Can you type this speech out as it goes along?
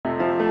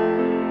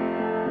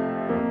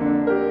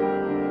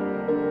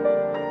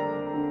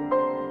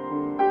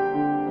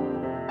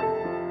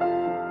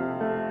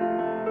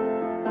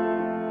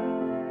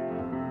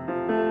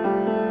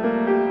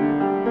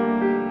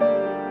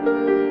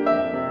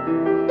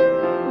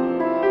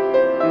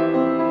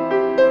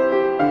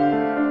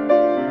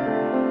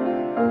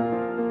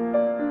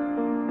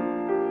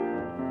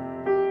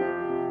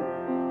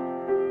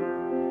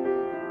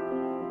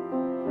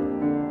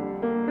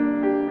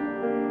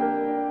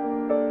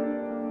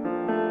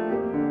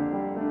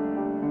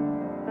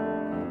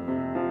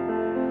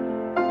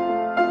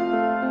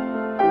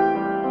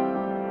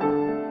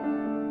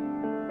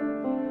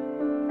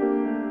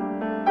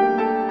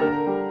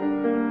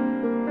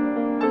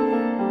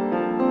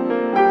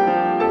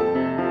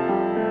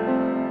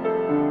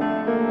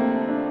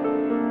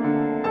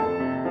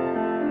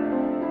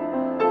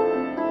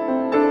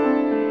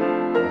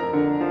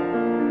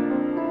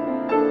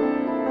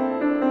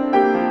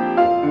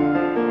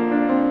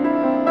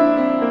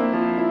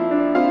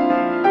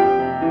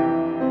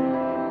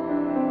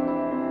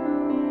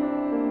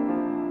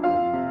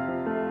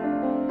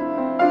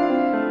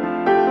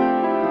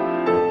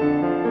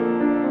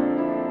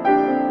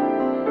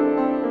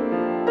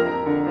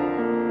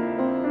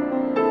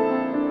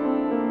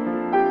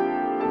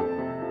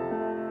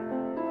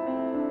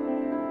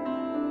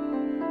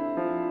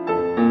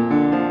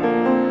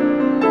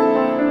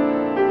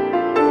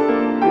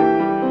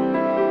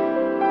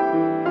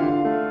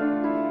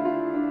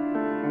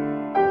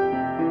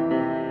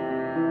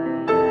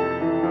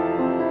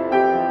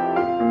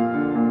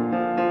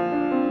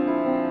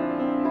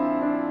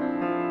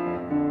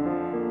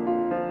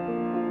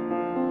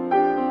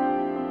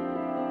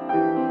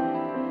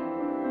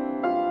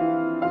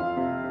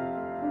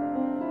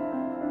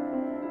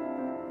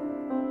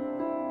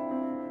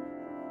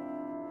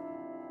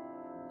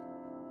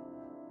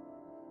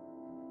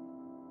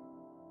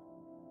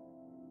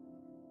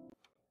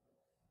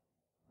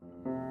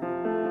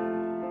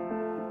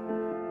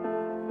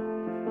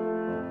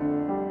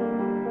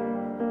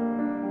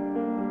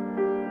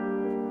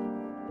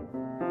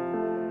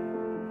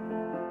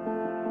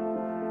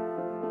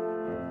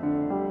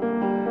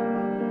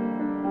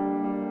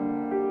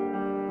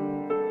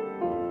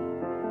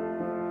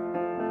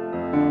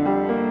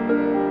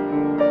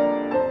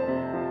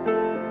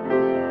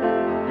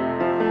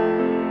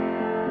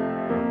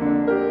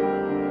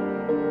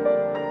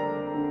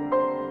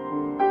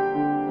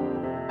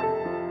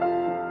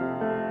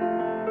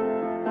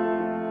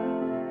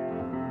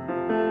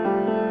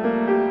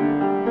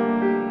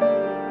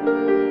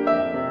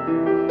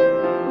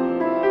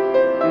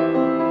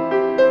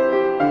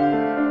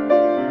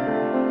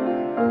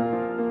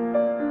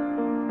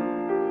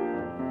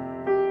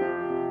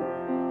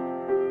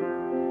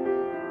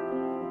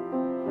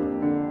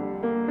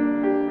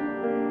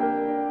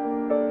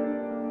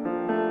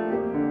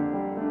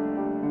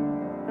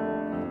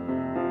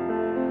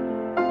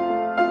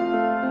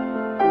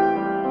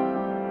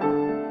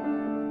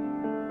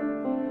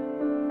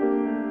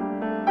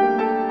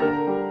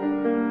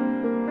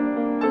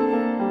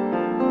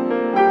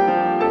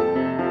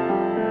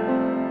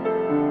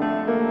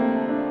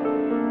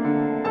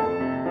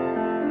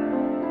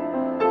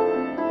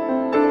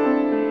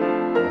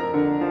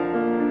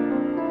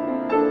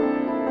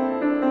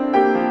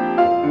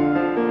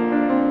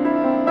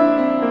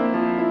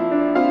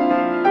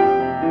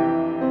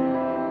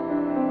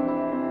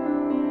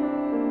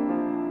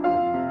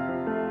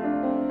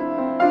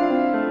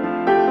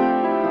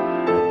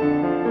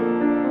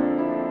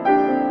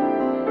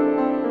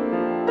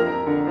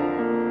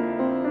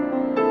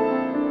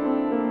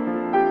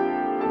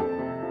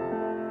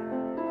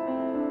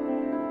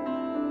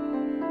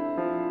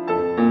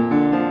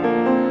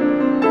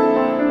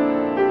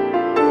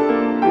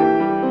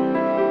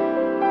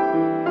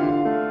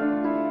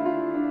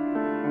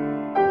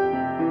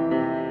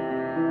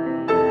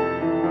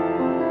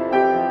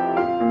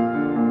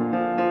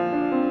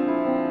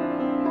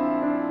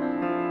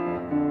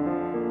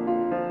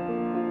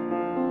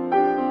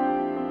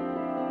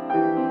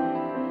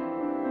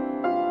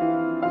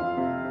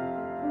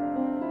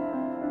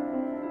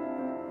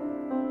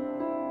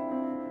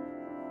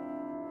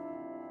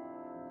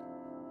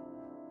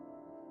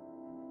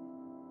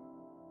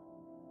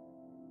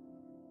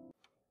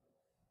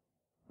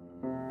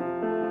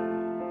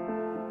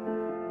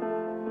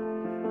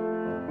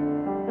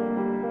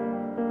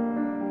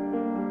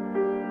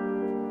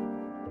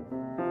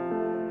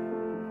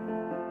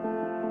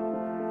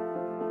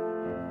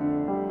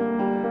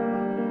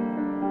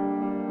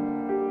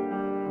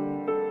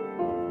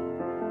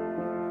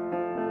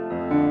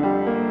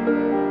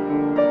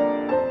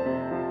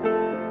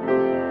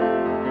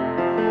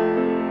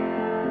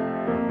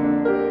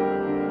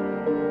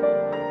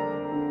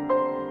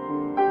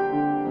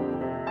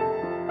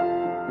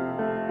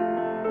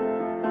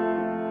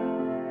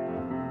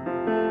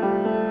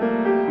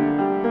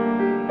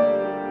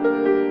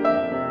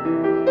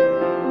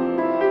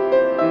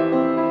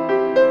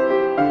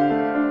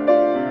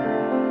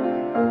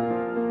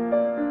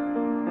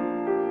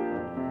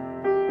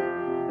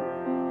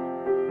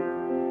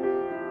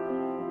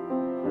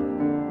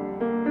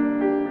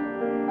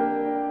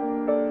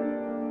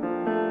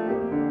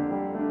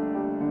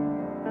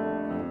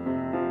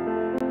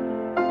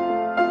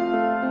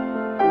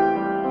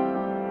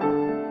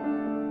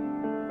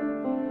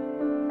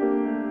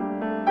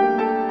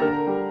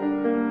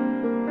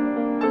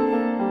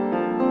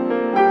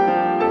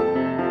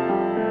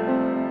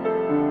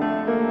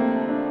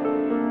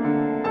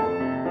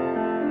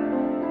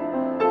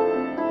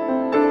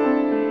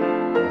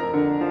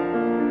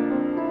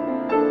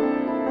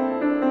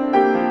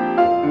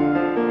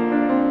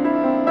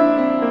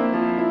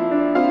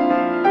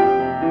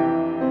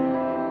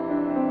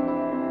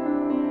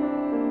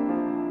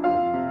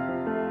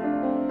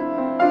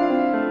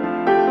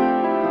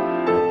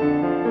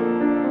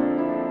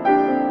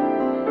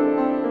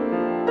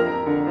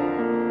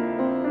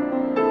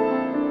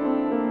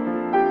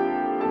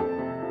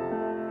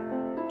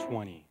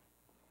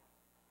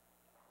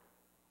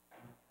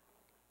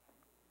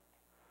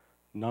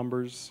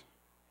Numbers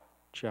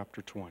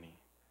chapter 20.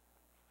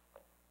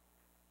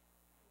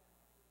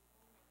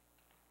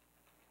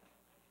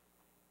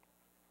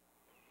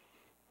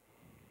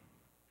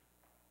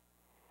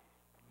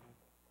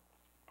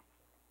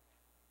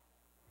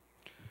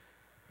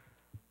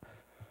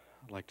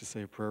 I'd like to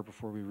say a prayer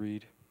before we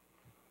read.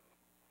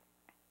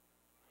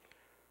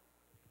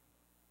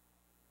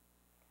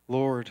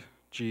 Lord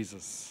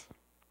Jesus,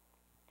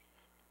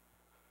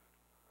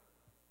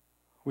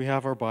 we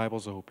have our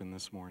Bibles open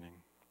this morning.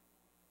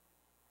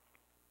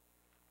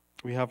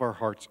 We have our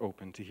hearts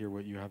open to hear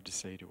what you have to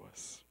say to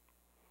us.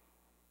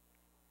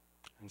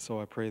 And so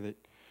I pray that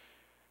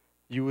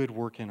you would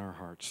work in our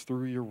hearts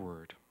through your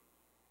word,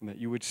 and that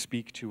you would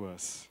speak to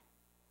us.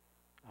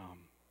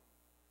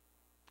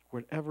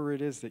 Whatever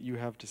it is that you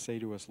have to say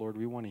to us, Lord,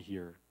 we want to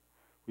hear.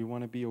 We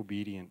want to be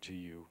obedient to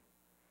you.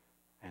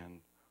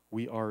 And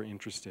we are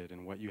interested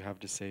in what you have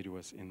to say to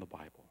us in the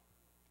Bible,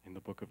 in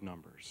the book of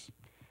Numbers.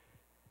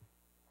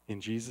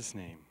 In Jesus'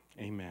 name,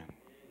 amen. Amen.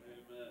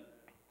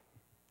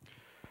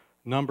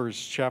 Numbers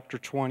chapter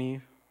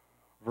 20,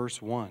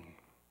 verse 1.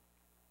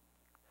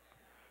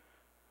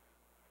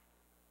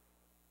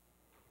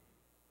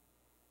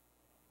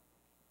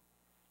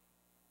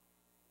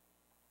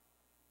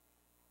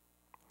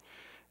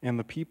 And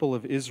the people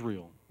of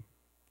Israel,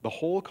 the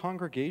whole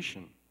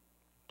congregation,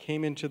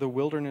 came into the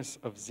wilderness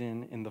of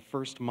Zin in the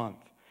first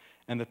month,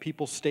 and the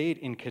people stayed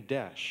in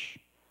Kadesh,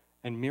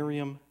 and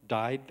Miriam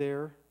died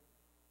there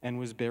and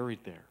was buried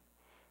there.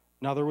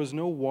 Now there was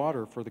no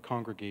water for the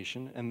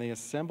congregation, and they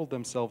assembled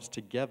themselves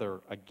together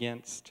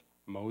against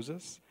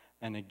Moses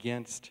and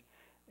against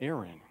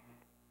Aaron.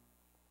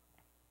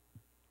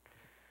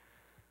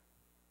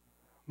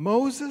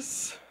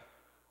 Moses,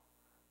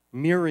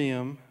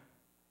 Miriam,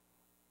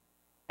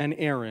 and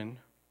Aaron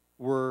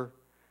were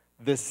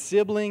the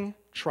sibling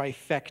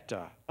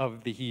trifecta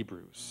of the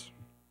Hebrews.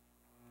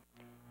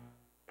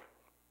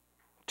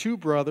 Two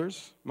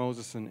brothers,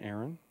 Moses and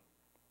Aaron,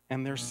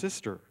 and their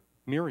sister,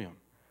 Miriam.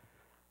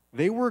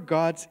 They were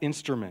God's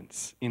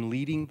instruments in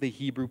leading the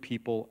Hebrew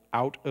people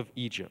out of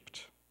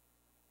Egypt.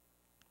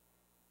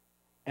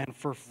 And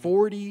for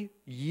 40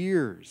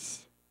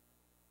 years,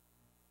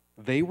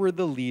 they were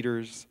the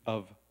leaders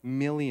of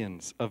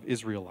millions of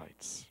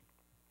Israelites.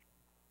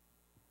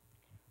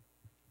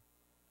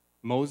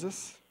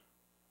 Moses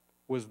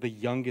was the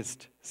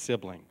youngest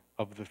sibling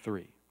of the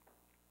three.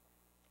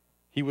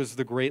 He was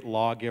the great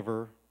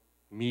lawgiver,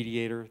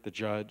 mediator, the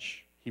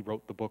judge. He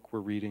wrote the book we're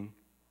reading.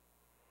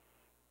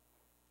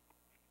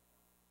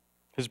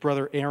 His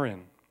brother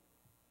Aaron,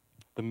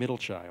 the middle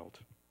child,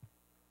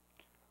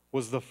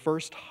 was the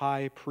first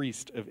high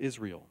priest of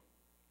Israel.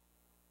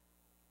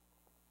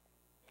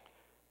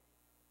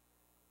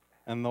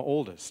 And the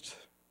oldest,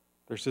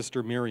 their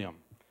sister Miriam,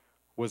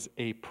 was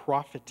a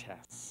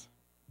prophetess.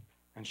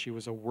 And she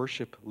was a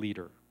worship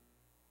leader.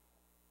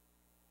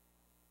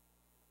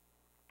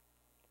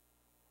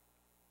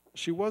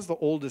 She was the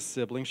oldest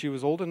sibling. She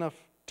was old enough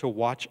to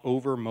watch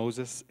over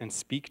Moses and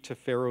speak to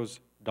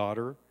Pharaoh's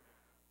daughter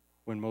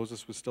when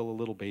Moses was still a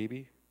little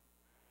baby.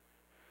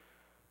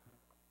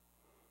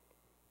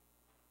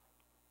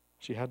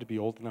 She had to be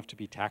old enough to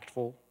be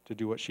tactful to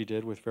do what she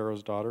did with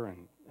Pharaoh's daughter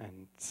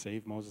and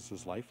save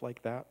Moses' life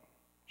like that.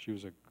 She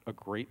was a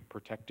great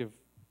protective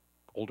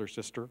older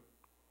sister.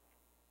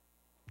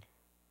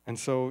 And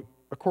so,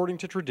 according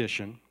to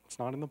tradition, it's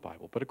not in the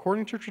Bible, but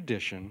according to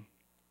tradition,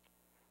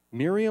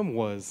 Miriam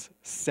was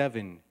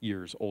 7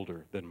 years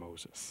older than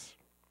Moses.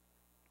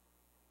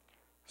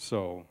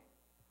 So,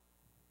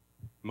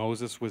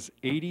 Moses was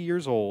 80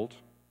 years old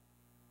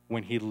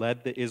when he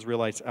led the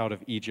Israelites out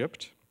of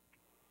Egypt.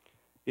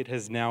 It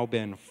has now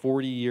been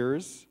 40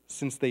 years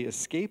since they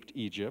escaped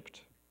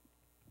Egypt.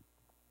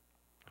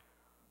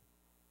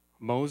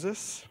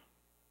 Moses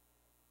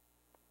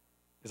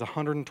is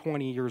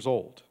 120 years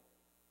old.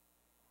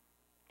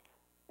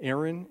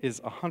 Aaron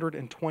is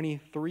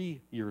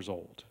 123 years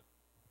old.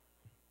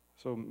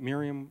 So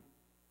Miriam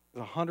is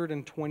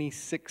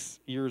 126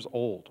 years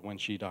old when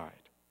she died.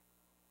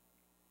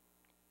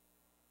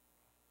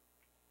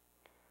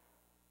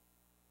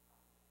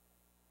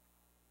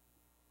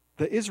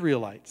 The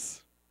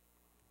Israelites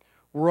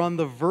were on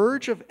the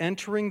verge of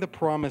entering the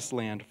promised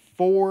land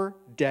 4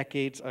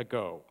 decades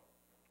ago.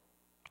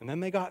 And then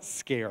they got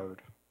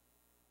scared.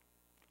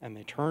 And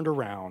they turned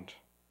around.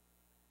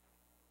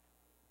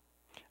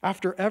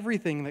 After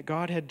everything that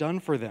God had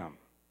done for them,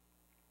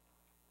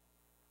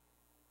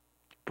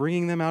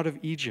 bringing them out of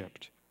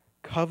Egypt,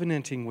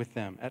 covenanting with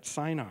them at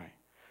Sinai.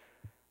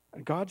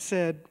 And God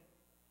said,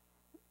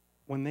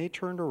 when they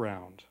turned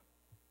around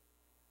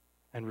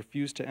and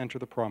refused to enter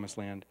the promised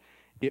land,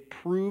 it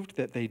proved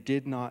that they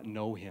did not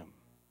know him.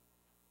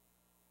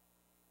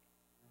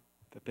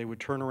 That they would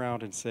turn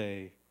around and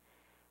say,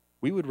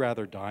 we would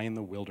rather die in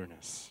the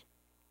wilderness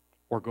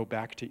or go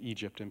back to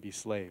Egypt and be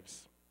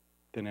slaves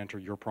than enter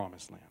your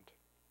promised land.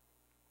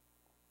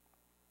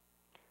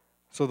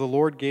 So the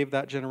Lord gave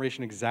that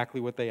generation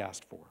exactly what they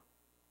asked for.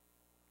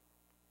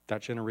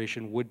 That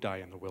generation would die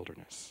in the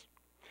wilderness.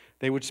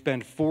 They would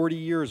spend 40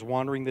 years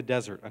wandering the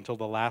desert until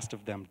the last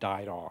of them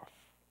died off.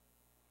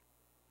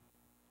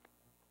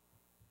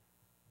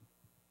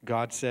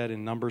 God said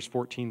in Numbers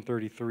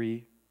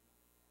 14:33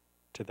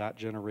 to that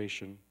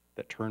generation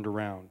that turned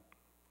around,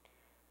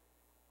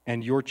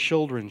 "And your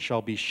children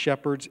shall be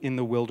shepherds in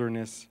the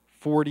wilderness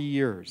 40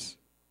 years,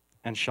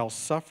 and shall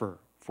suffer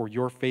for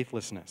your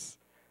faithlessness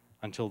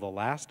until the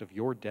last of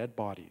your dead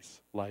bodies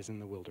lies in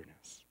the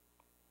wilderness."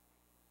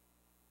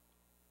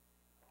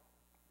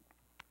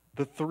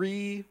 The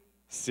three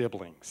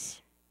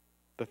siblings,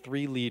 the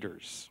three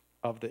leaders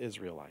of the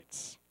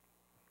Israelites,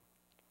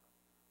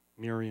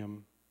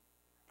 Miriam,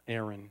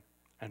 Aaron,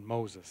 and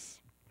Moses,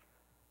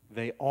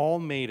 they all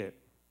made it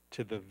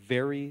to the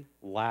very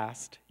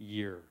last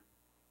year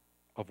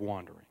of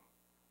wandering.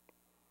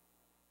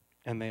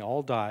 And they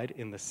all died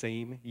in the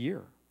same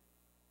year.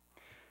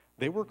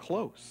 They were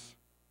close.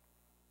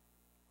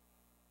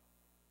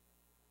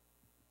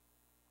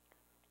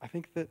 I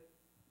think that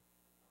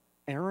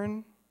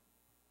Aaron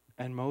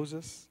and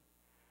Moses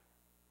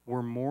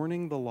were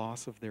mourning the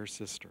loss of their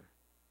sister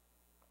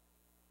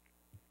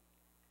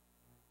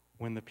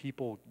when the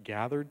people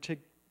gathered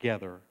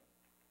together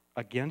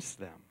against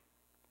them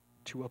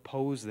to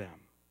oppose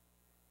them.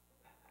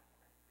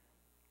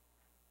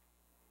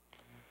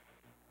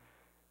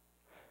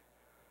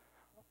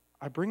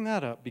 I bring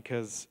that up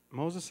because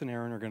Moses and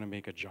Aaron are going to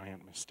make a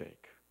giant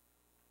mistake.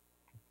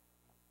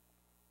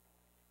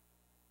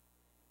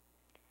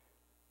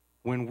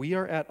 When we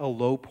are at a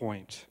low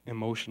point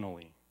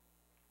emotionally,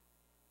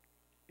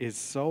 is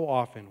so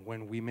often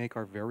when we make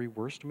our very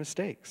worst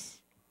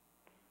mistakes.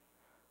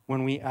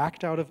 When we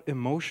act out of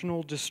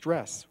emotional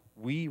distress,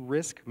 we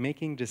risk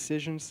making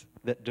decisions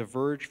that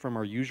diverge from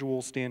our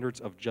usual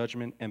standards of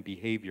judgment and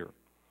behavior.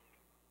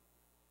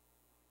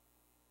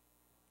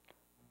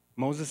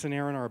 Moses and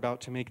Aaron are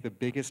about to make the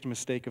biggest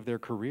mistake of their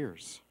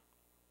careers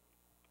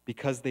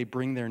because they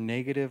bring their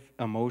negative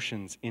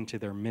emotions into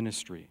their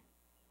ministry.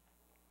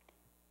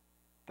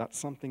 That's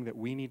something that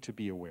we need to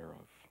be aware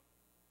of.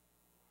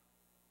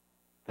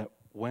 That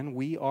when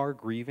we are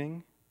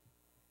grieving,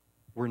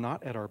 we're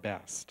not at our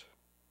best.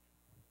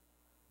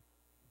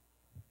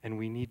 And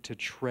we need to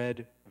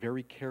tread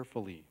very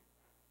carefully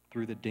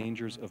through the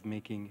dangers of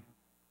making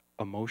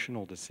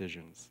emotional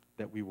decisions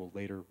that we will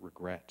later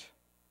regret.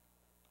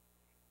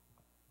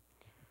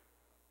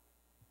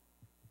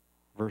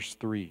 Verse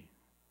 3,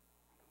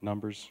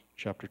 Numbers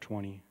chapter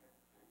 20,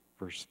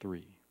 verse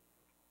 3.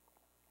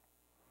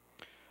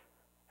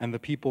 And the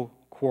people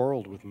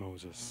quarreled with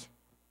Moses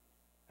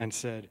and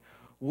said,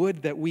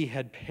 "Would that we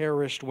had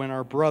perished when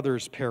our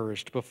brothers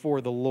perished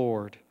before the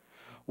Lord.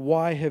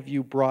 Why have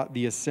you brought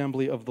the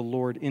assembly of the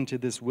Lord into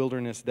this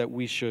wilderness that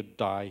we should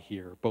die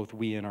here, both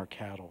we and our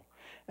cattle?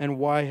 And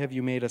why have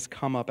you made us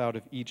come up out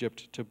of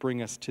Egypt to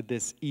bring us to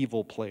this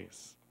evil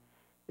place?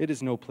 It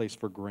is no place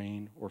for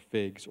grain or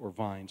figs or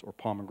vines or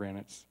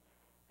pomegranates,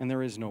 and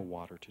there is no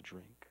water to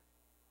drink."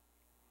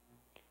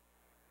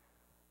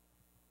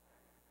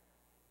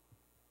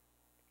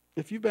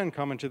 If you've been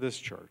coming to this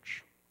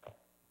church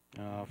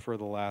for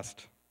the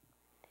last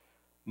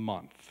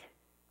month,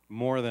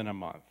 more than a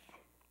month,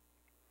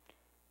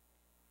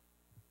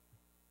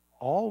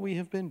 all we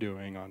have been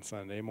doing on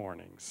Sunday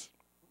mornings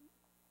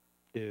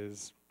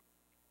is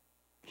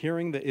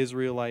hearing the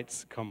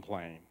Israelites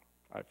complain,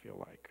 I feel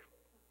like.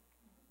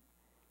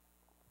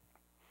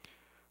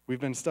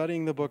 We've been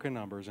studying the book of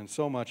Numbers, and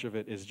so much of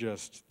it is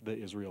just the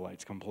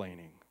Israelites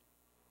complaining.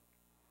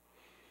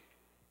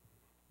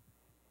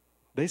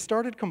 They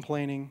started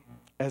complaining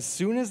as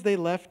soon as they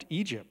left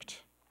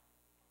Egypt.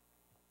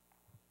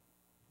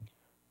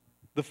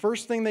 The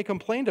first thing they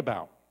complained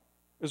about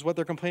is what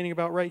they're complaining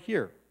about right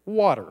here: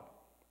 water.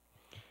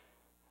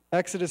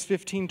 Exodus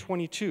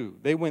 15:22,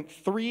 they went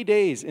 3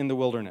 days in the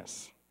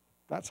wilderness.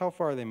 That's how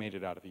far they made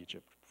it out of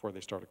Egypt before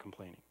they started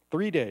complaining.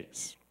 3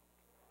 days.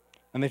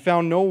 And they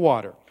found no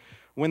water.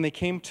 When they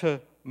came to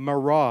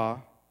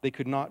Marah, they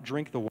could not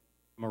drink the water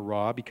of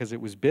Marah because it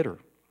was bitter.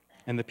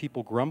 And the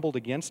people grumbled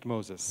against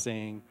Moses,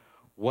 saying,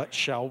 "What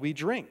shall we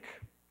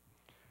drink?"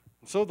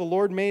 And so the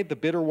Lord made the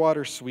bitter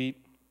water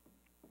sweet.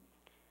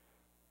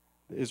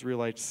 The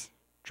Israelites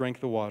drank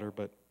the water,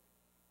 but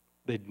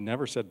they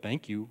never said,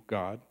 "Thank you,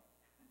 God."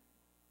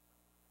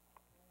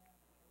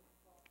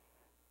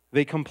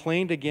 They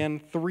complained again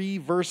 3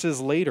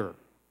 verses later.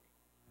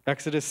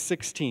 Exodus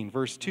 16,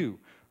 verse 2.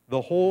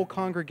 The whole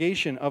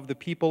congregation of the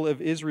people of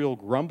Israel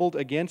grumbled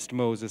against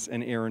Moses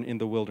and Aaron in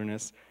the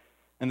wilderness.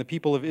 And the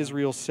people of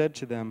Israel said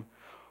to them,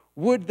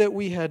 "Would that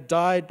we had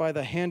died by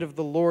the hand of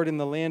the Lord in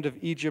the land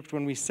of Egypt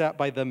when we sat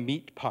by the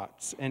meat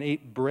pots and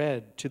ate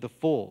bread to the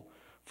full.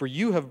 For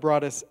you have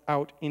brought us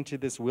out into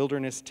this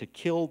wilderness to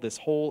kill this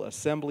whole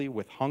assembly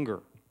with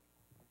hunger."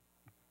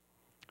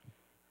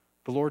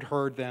 The Lord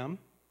heard them,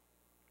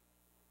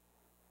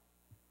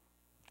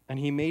 and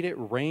he made it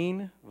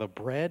rain the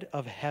bread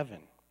of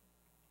heaven.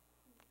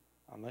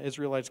 And the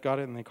Israelites got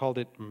it, and they called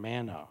it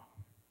manna.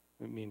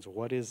 It means,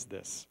 what is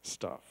this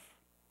stuff?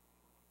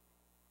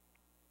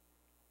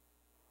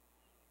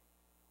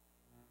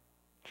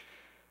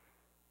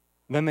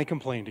 Then they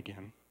complained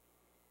again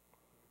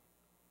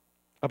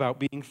about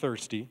being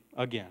thirsty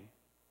again.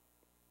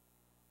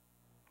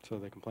 So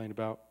they complained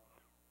about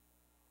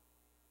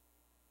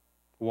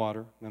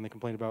water, then they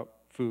complained about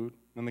food,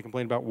 then they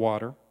complained about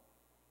water.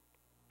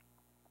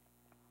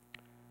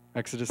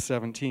 Exodus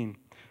 17.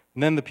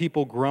 And then the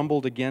people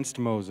grumbled against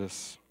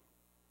Moses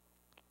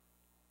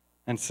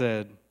and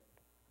said,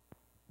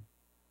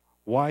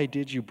 "Why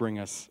did you bring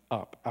us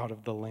up out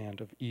of the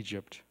land of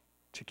Egypt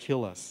to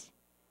kill us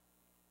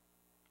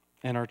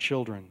and our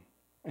children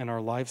and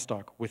our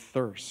livestock with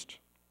thirst?"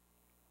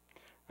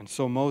 And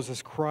so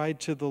Moses cried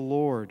to the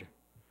Lord,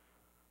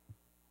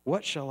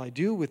 "What shall I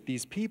do with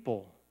these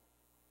people?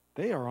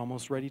 They are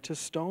almost ready to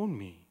stone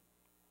me."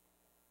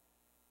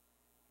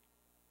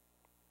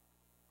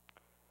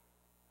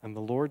 And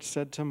the Lord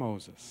said to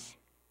Moses,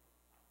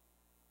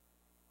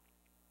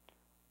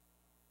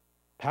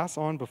 "Pass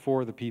on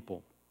before the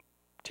people,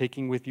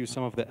 taking with you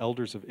some of the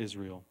elders of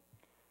Israel,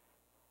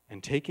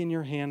 and take in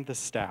your hand the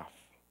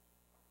staff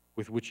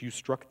with which you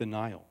struck the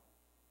Nile,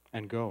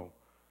 and go.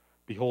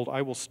 Behold,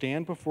 I will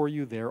stand before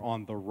you there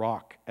on the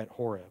rock at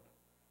Horeb,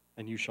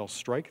 and you shall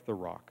strike the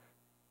rock,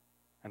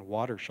 and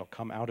water shall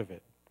come out of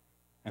it,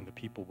 and the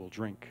people will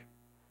drink."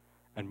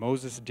 And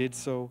Moses did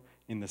so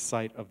in the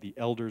sight of the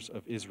elders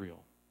of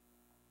Israel.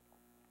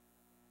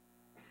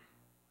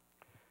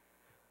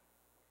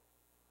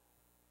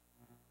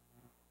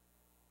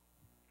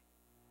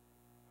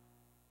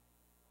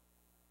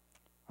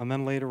 And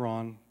then later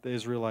on, the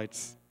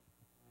Israelites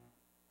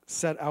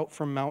set out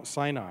from Mount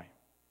Sinai.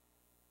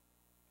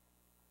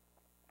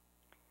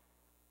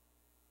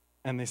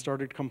 And they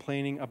started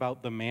complaining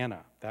about the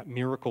manna, that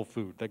miracle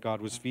food that God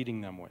was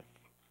feeding them with.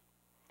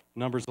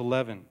 Numbers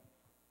 11,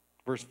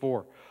 verse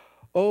 4.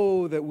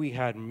 "Oh, that we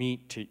had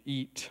meat to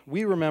eat.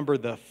 We remember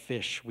the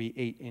fish we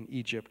ate in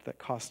Egypt that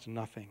cost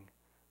nothing.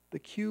 The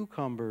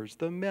cucumbers,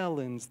 the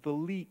melons, the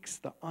leeks,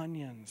 the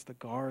onions, the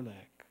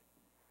garlic.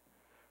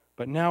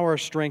 But now our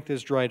strength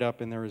is dried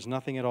up, and there is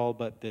nothing at all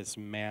but this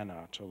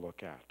manna to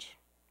look at."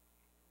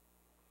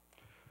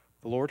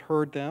 The Lord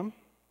heard them,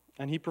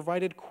 and he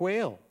provided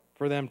quail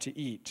for them to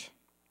eat.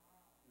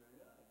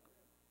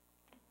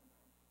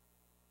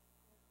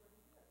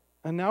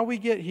 And now we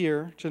get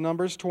here to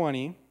Numbers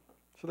 20.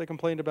 So they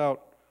complained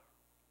about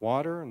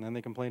water, and then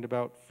they complained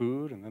about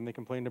food, and then they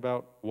complained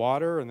about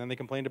water, and then they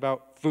complained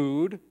about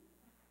food.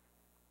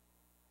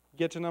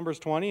 Get to Numbers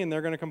 20, and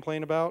they're going to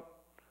complain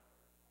about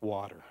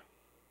water.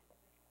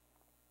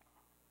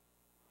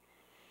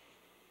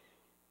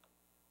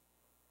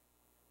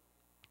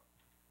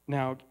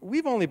 Now,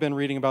 we've only been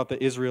reading about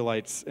the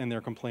Israelites and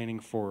their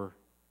complaining for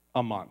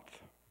a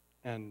month,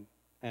 and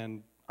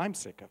I'm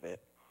sick of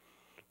it.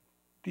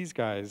 These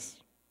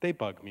guys, they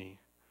bug me.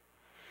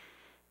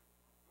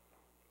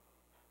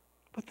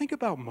 But think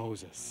about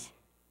Moses.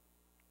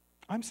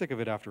 I'm sick of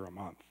it after a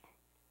month.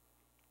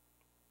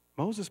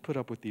 Moses put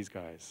up with these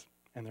guys,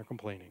 and they're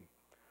complaining,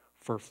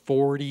 for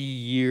 40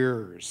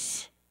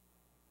 years.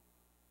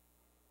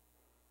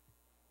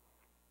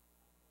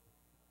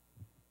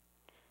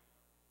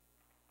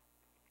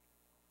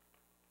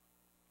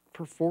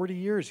 For 40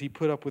 years, he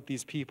put up with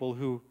these people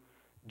who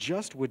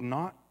just would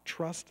not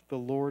trust the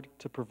Lord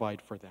to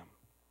provide for them.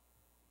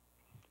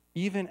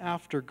 Even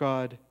after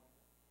God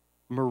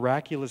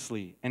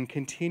miraculously and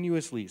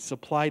continuously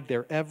supplied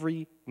their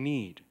every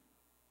need.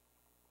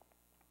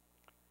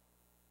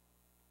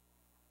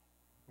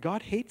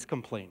 God hates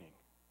complaining.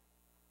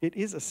 It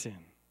is a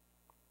sin.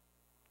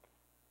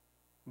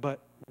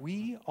 But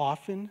we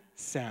often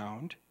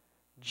sound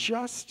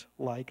just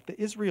like the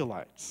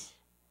Israelites.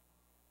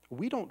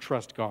 We don't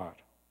trust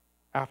God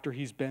after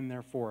he's been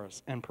there for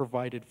us and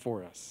provided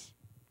for us.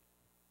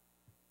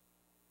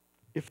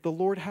 If the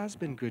Lord has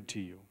been good to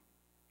you,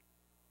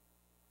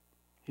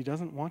 he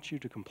doesn't want you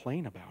to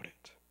complain about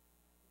it.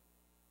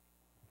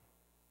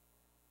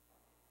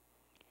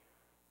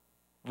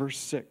 Verse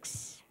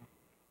 6.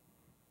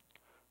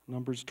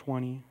 Numbers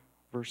 20,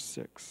 verse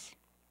 6.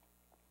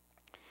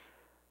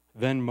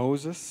 Then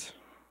Moses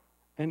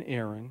and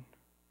Aaron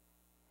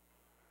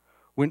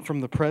went from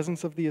the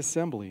presence of the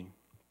assembly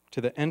to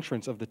the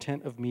entrance of the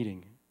tent of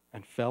meeting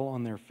and fell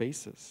on their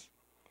faces.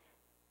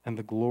 And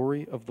the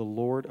glory of the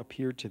Lord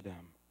appeared to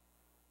them.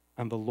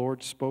 And the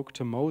Lord spoke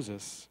to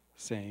Moses,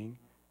 saying,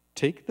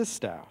 "Take the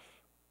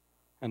staff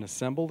and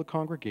assemble the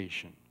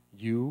congregation,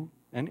 you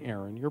and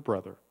Aaron your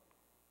brother,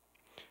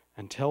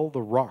 and tell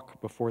the rock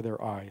before their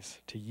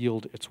eyes to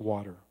yield its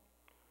water.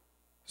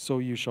 So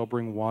you shall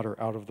bring water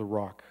out of the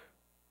rock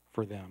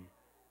for them,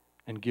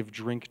 and give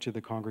drink to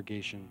the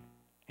congregation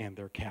and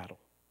their cattle."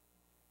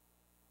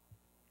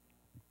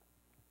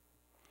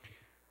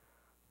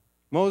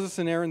 Moses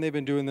and Aaron, they've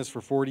been doing this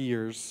for 40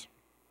 years.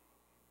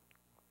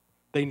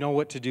 They know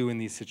what to do in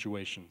these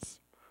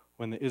situations.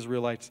 When the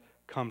Israelites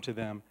come to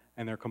them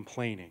and they're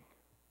complaining,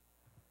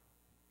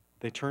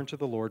 they turn to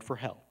the Lord for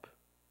help.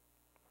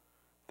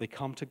 They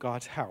come to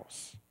God's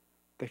house.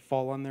 They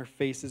fall on their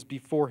faces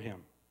before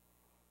him,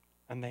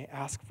 and they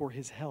ask for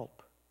his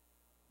help.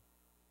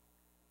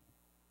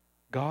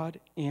 God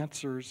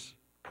answers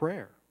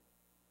prayer.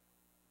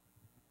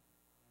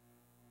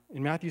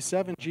 In Matthew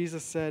 7,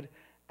 Jesus said,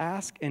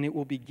 "Ask and it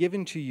will be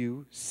given to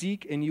you,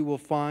 seek and you will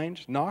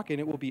find, knock and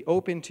it will be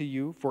open to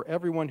you, for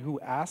everyone who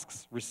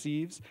asks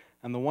receives,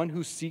 and the one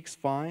who seeks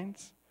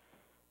finds,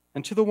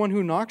 and to the one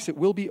who knocks it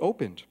will be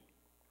opened."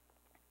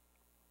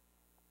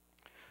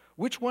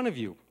 Which one of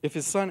you, if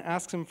his son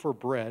asks him for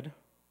bread,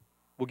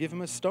 will give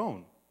him a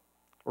stone?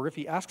 Or if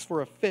he asks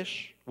for a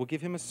fish, will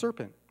give him a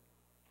serpent?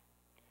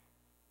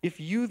 If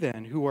you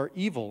then, who are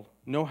evil,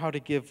 know how to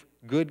give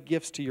good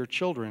gifts to your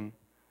children,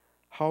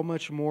 how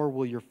much more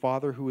will your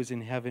Father who is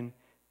in heaven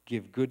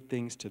give good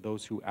things to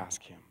those who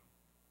ask him?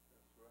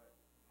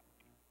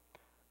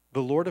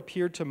 The Lord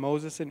appeared to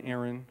Moses and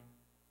Aaron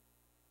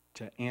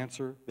to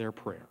answer their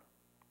prayer.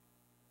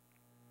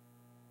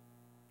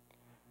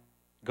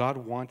 God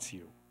wants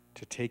you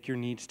to take your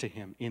needs to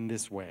him in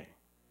this way.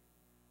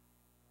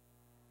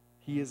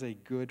 He is a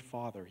good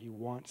Father. He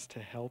wants to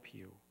help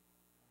you.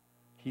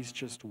 He's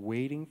just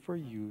waiting for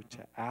you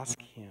to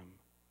ask him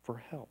for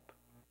help.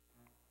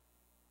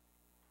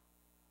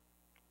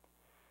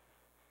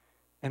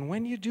 And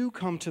when you do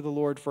come to the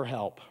Lord for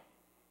help,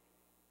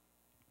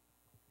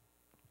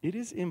 it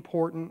is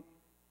important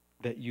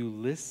that you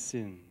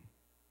listen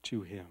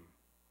to him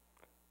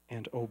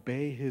and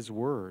obey his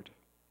word.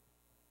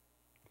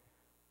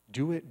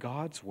 Do it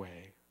God's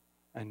way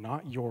and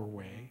not your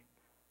way.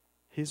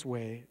 His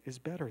way is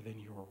better than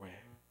your way.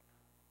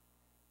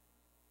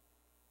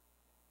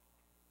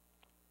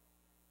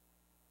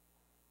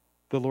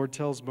 The Lord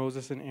tells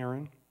Moses and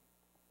Aaron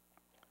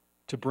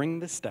to bring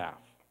the staff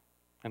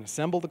and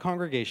assemble the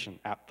congregation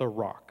at the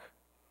rock.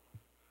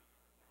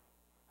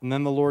 And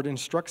then the Lord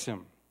instructs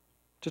him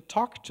to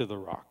talk to the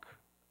rock,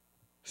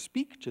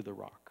 speak to the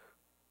rock,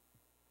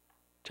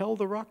 tell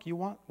the rock you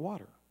want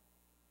water,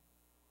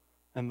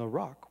 and the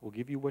rock will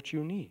give you what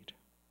you need.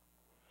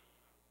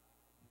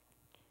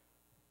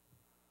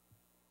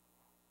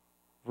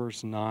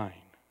 Verse 9.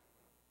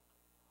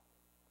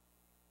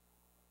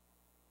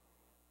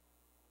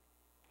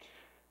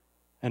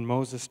 And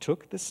Moses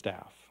took the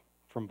staff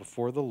from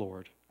before the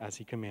Lord as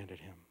he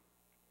commanded him.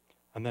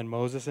 And then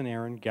Moses and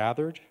Aaron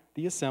gathered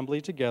the assembly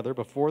together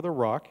before the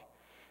rock,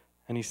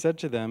 and he said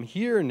to them,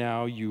 "Hear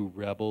now, you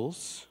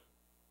rebels,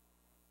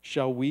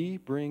 shall we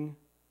bring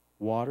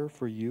water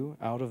for you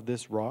out of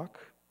this rock?"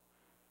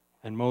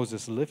 And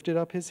Moses lifted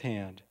up his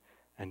hand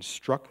and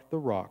struck the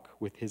rock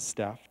with his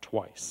staff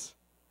twice,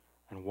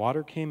 and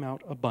water came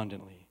out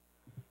abundantly,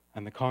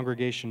 and the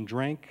congregation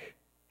drank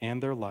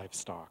and their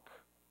livestock.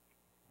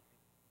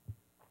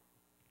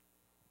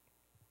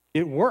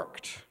 It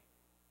worked.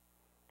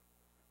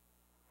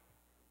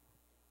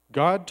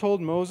 God told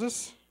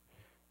Moses,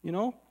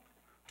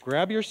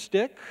 grab your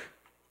stick.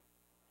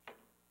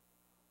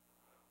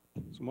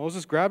 So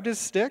Moses grabbed his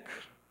stick,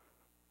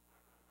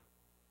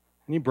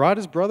 and he brought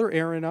his brother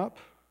Aaron up.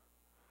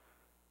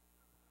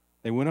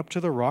 They went up to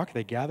the rock.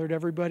 They gathered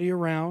everybody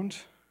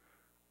around.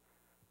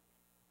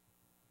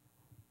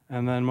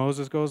 And then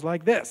Moses goes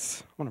like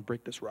this. I want to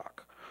break this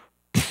rock.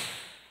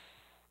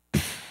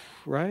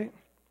 Right?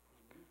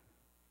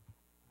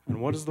 And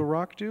what does the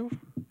rock do?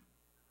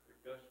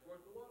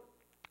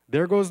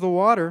 There goes the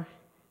water.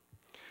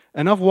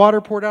 Enough water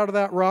poured out of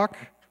that rock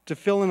to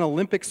fill an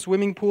Olympic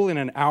swimming pool in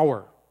an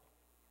hour.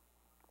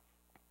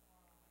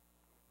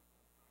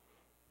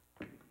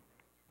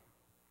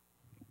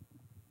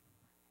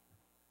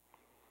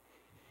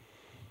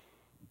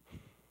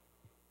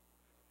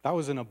 That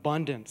was an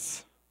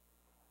abundance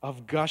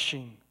of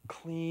gushing,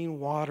 clean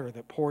water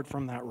that poured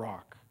from that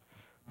rock.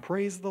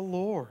 Praise the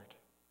Lord.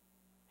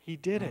 He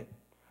did it.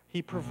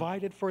 He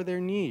provided for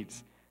their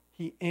needs.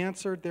 He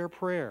answered their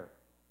prayer.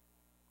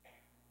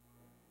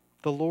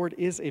 The Lord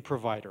is a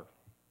provider.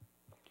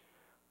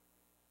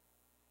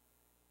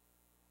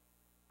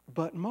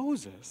 But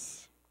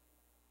Moses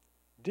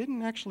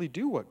didn't actually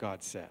do what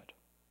God said.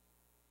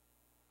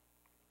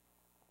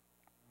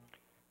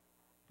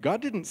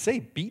 God didn't say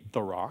beat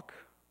the rock.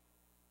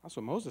 That's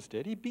what Moses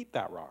did. He beat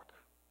that rock.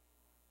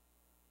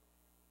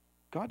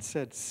 God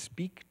said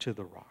speak to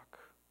the rock.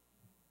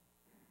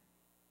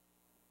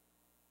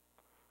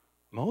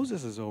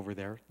 Moses is over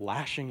there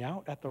lashing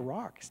out at the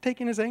rock. He's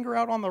taking his anger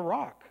out on the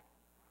rock.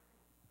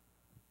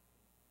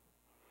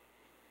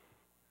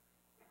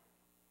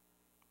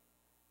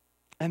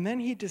 And then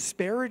he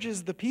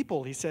disparages the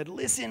people. He said,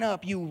 "Listen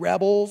up, you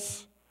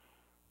rebels.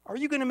 Are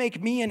you going to make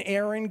me and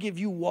Aaron give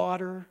you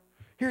water?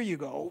 Here you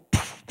go."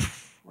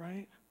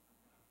 Right?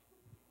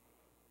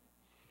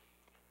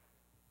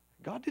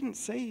 God didn't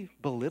say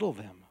belittle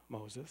them,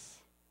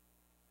 Moses.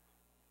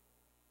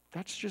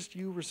 That's just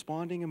you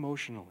responding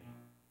emotionally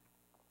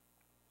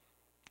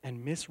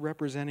and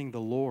misrepresenting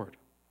the Lord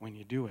when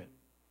you do it.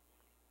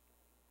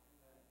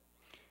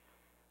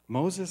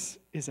 Moses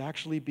is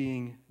actually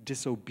being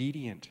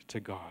disobedient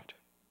to God,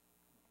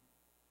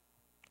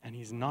 and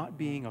he's not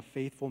being a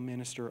faithful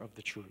minister of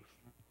the truth.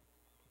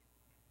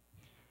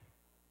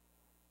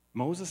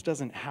 Moses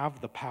doesn't have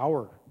the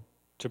power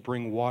to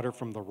bring water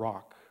from the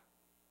rock,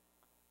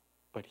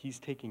 but he's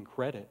taking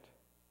credit.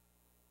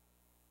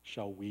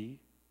 Shall we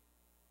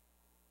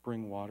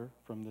bring water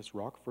from this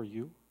rock for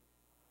you?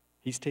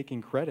 He's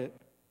taking credit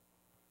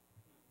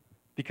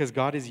because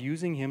God is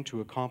using him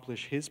to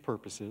accomplish his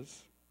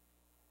purposes.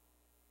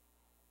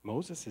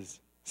 Moses is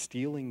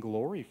stealing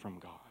glory from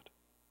God.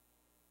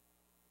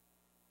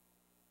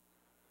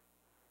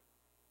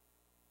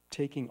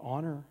 Taking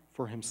honor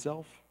for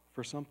himself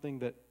for something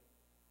that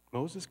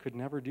Moses could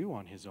never do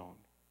on his own.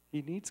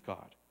 He needs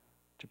God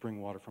to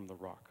bring water from the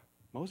rock.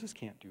 Moses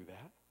can't do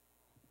that.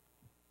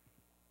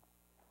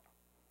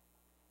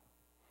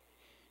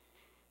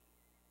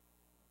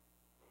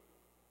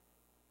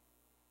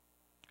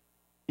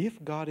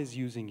 If God is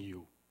using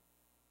you,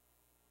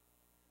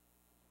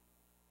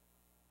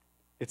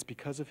 it's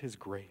because of his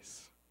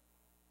grace.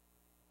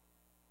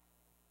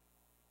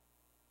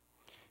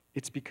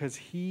 It's because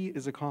he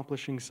is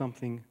accomplishing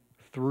something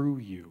through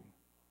you.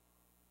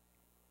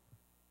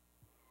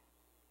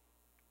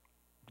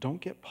 Don't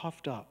get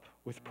puffed up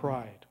with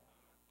pride,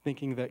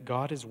 thinking that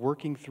God is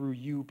working through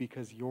you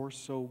because you're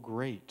so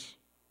great.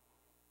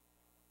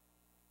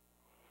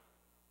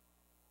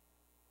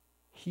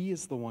 He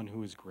is the one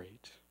who is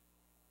great.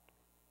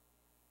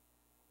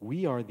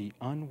 We are the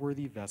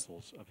unworthy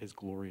vessels of his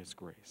glorious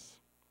grace.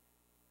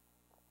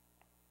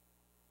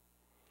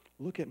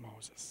 Look at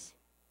Moses.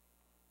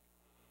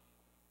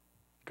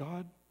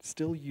 God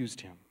still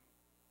used him,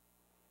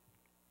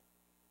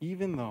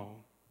 even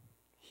though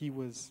he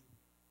was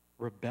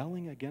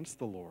rebelling against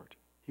the Lord.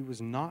 He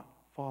was not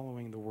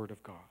following the word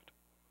of God.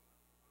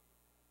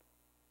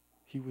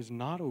 He was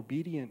not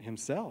obedient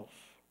himself.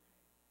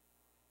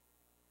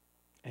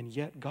 And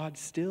yet God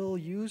still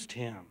used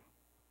him.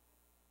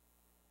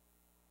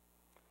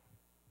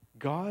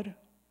 God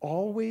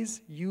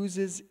always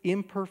uses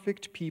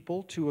imperfect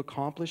people to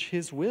accomplish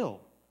his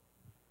will.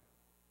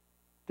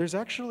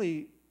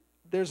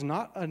 There's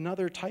not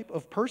another type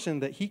of person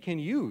that he can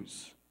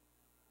use.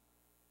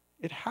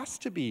 It has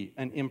to be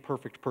an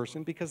imperfect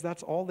person because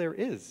that's all there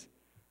is.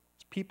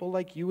 It's people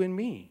like you and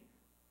me.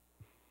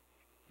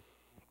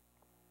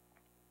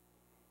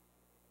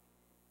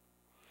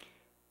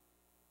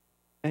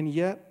 And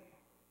yet,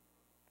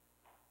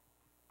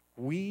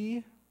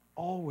 we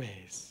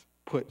always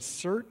put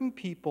certain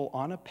people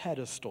on a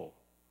pedestal,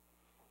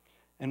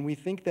 and we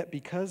think that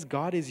because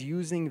God is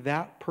using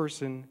that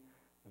person,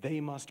 they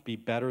must be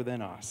better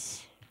than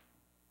us.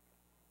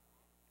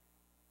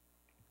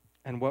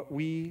 And what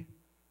we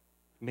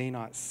may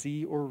not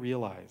see or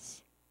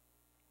realize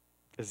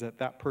is that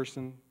that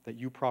person that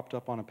you propped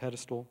up on a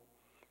pedestal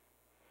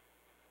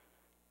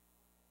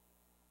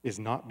is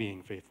not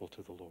being faithful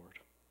to the Lord.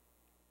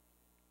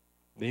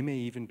 They may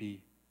even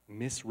be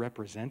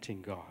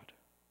misrepresenting God.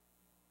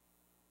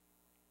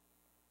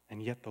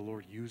 And yet the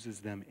Lord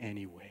uses them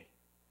anyway.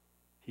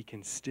 He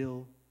can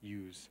still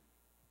use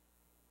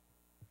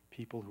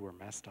people who are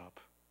messed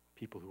up,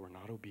 people who are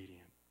not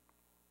obedient.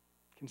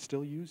 He can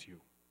still use you.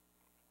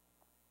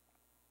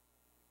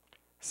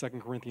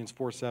 2 Corinthians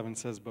 4:7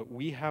 says, "But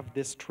we have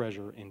this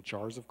treasure in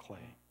jars of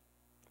clay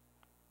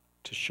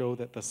to show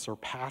that the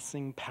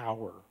surpassing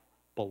power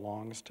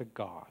belongs to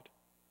God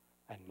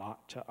and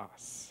not to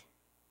us."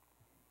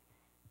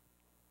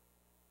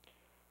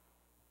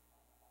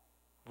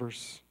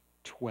 Verse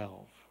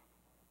 12.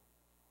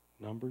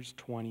 Numbers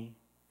 20,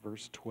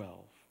 verse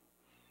 12.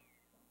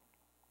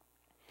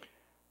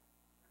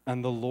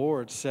 "And the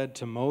Lord said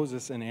to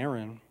Moses and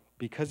Aaron,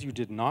 because you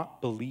did not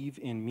believe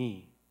in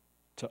me,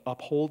 to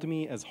uphold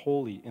me as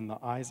holy in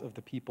the eyes of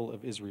the people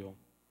of Israel,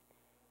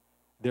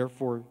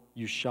 therefore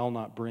you shall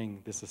not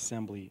bring this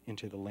assembly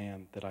into the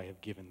land that I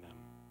have given them.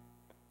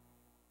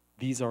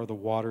 These are the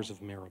waters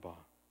of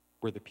Meribah,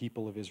 where the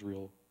people of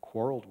Israel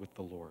quarreled with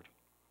the Lord,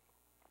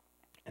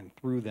 and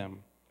through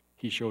them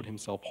he showed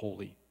himself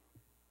holy."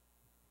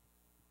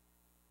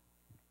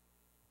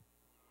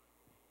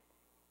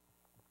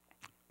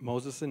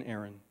 Moses and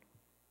Aaron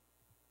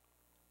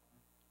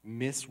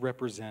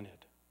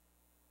misrepresented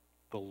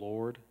the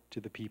Lord to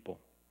the people.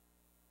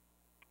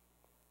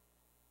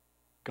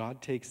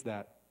 God takes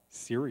that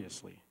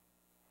seriously.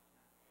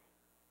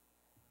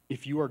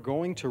 If you are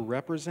going to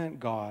represent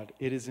God,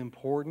 it is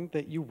important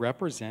that you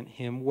represent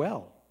him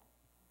well.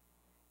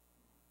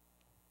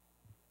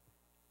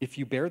 If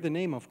you bear the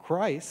name of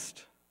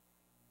Christ,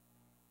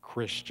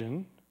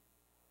 Christian,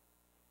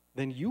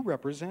 then you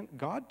represent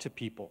God to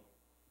people,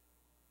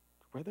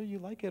 whether you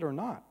like it or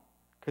not,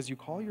 because you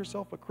call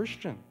yourself a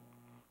Christian.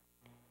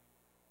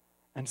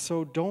 And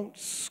so don't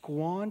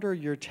squander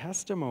your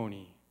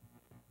testimony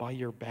by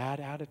your bad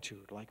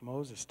attitude like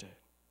Moses did.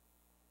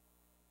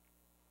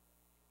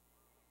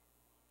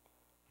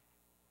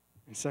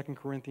 In 2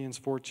 Corinthians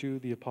 4:2,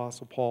 the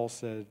Apostle Paul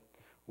said,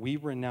 "We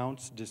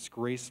renounce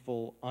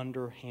disgraceful,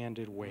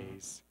 underhanded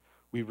ways.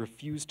 We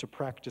refuse to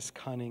practice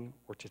cunning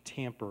or to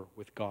tamper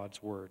with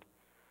God's word.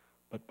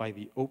 But by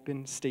the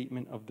open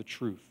statement of the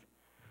truth,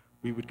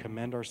 we would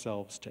commend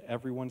ourselves to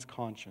everyone's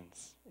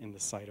conscience in the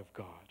sight of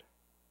God."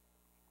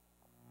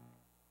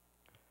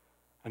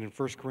 And in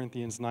 1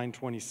 Corinthians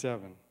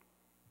 9:27,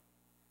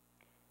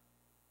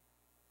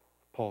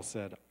 Paul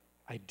said,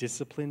 "I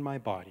discipline my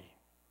body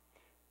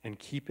and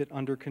keep it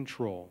under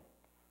control,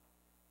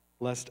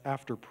 lest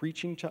after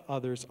preaching to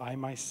others, I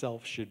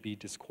myself should be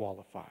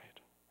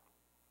disqualified.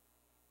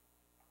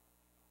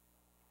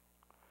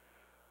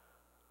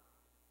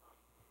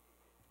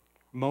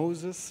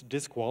 Moses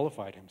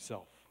disqualified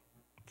himself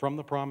from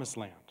the promised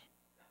land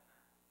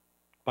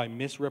by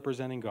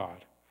misrepresenting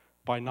God,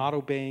 by not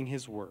obeying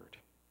his word.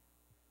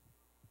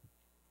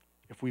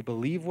 If we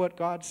believe what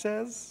God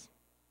says,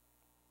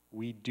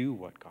 we do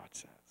what God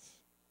says.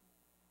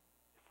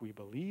 If we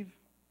believe,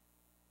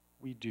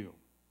 we do.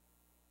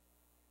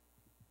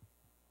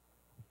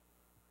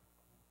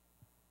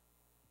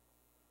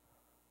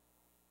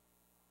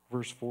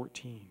 Verse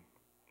 14.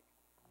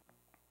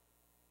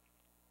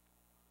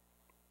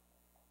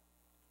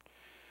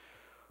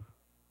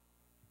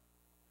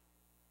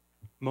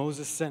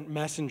 Moses sent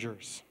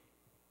messengers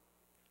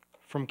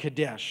from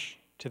Kadesh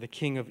to the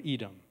king of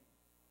Edom.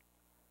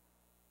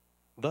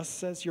 Thus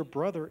says your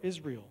brother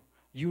Israel,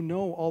 you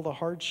know all the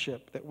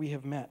hardship that we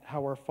have met,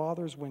 how our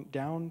fathers went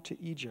down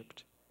to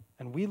Egypt,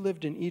 and we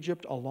lived in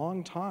Egypt a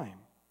long time.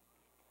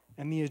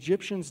 And the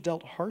Egyptians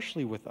dealt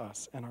harshly with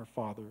us and our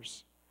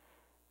fathers.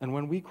 And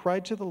when we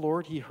cried to the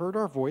Lord, he heard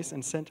our voice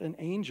and sent an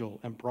angel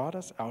and brought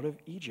us out of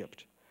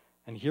Egypt.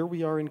 And here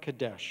we are in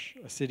Kadesh,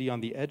 a city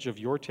on the edge of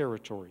your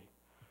territory.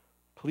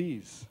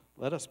 Please,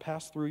 let us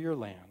pass through your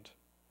land.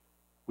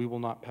 We will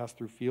not pass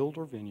through field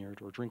or vineyard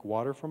or drink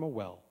water from a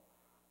well.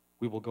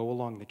 We will go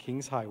along the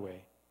king's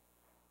highway.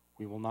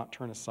 We will not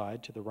turn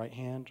aside to the right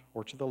hand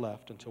or to the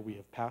left until we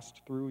have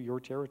passed through your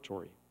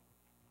territory.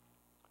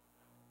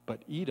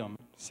 But Edom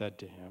said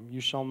to him, you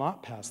shall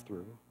not pass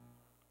through,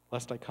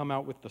 lest I come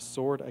out with the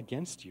sword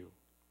against you.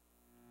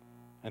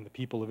 And the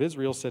people of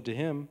Israel said to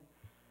him,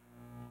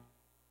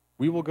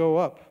 we will go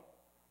up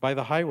by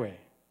the highway.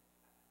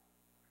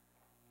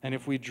 And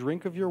if we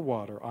drink of your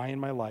water, I and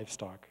my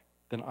livestock,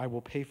 then I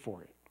will pay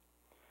for it.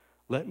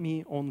 Let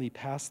me only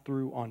pass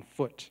through on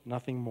foot,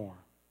 nothing more.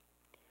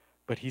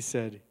 But he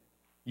said,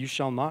 you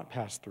shall not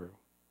pass through.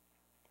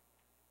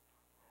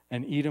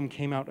 And Edom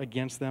came out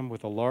against them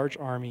with a large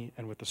army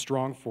and with a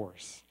strong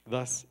force.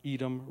 Thus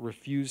Edom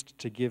refused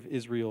to give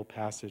Israel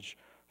passage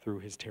through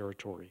his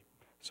territory.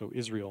 So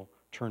Israel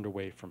turned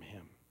away from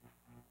him.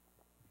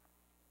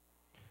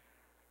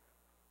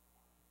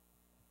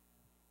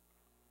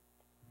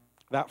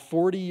 That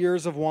 40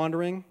 years of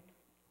wandering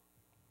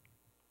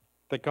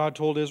that God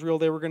told Israel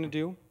they were going to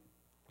do,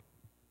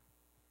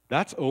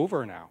 that's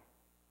over now.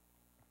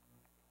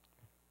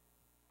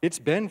 It's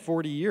been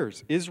 40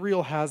 years.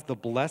 Israel has the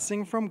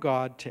blessing from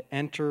God to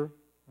enter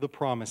the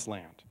promised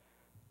land.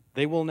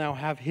 They will now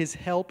have his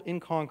help in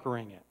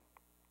conquering it.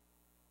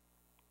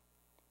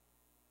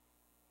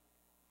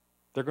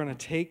 They're going to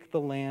take the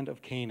land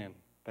of Canaan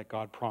that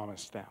God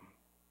promised them.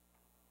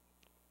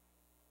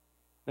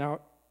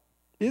 Now,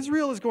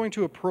 Israel is going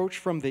to approach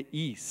from the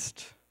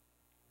east.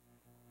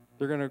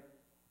 They're going to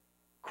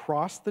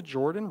cross the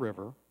Jordan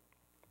River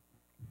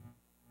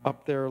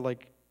up there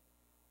like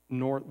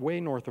way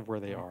north of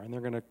where they are, and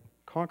they're going to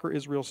conquer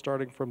Israel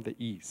starting from the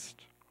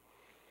east,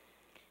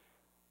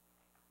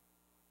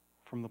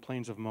 from the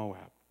plains of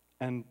Moab.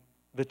 And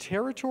the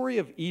territory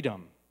of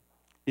Edom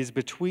is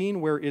between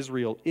where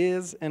Israel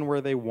is and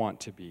where they want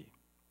to be.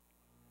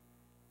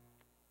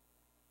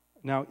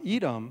 Now,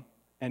 Edom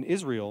and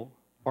Israel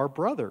are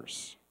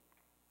brothers.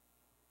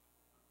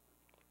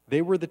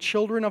 They were the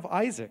children of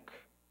Isaac,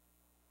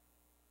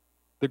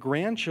 the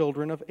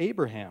grandchildren of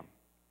Abraham.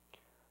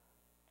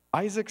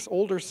 Isaac's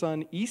older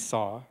son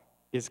Esau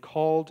is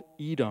called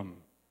Edom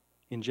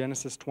in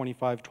Genesis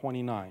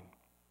 25:29.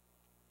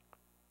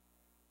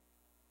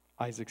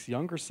 Isaac's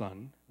younger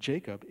son,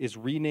 Jacob, is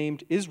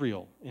renamed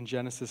Israel in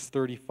Genesis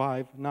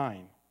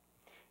 35:9.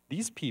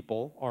 These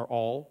people are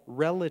all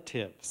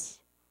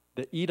relatives,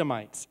 the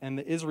Edomites and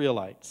the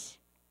Israelites.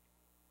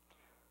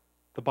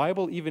 The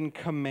Bible even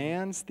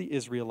commands the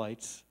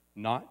Israelites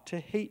not to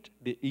hate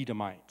the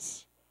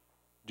Edomites.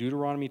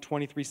 Deuteronomy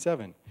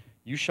 23:7.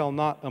 You shall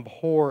not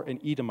abhor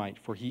an Edomite,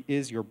 for he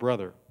is your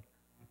brother.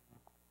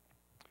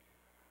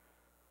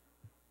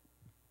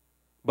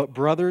 But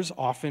brothers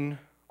often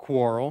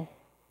quarrel.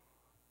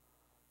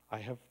 I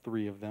have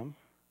 3 of them.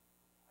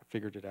 I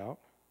figured it out.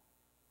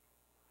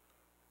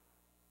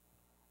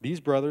 These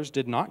brothers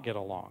did not get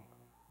along,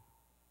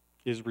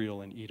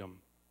 Israel and Edom.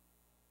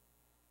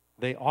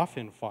 They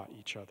often fought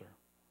each other.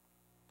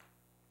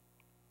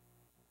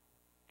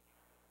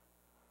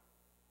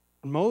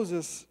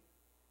 Moses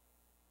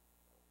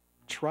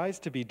tries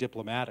to be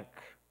diplomatic.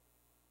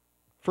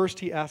 First,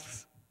 he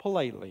asks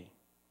politely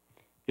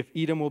if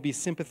Edom will be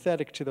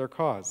sympathetic to their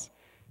cause.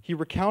 He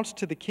recounts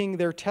to the king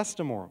their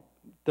testimony,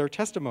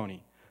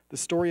 the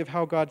story of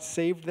how God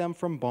saved them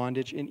from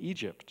bondage in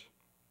Egypt.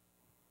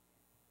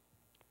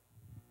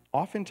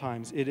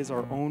 Oftentimes, it is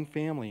our own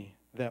family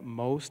that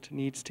most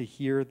needs to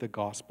hear the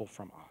gospel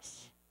from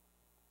us.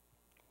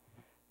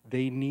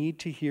 They need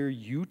to hear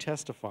you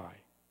testify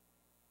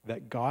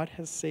that God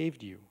has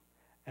saved you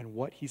and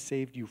what he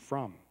saved you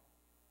from.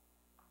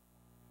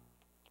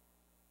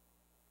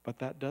 But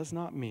that does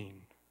not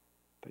mean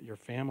that your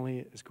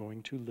family is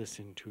going to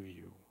listen to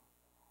you.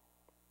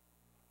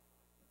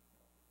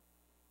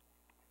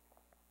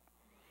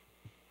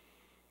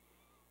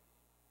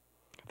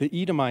 The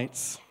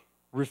Edomites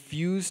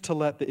refused to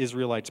let the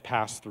Israelites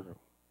pass through.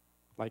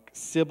 Like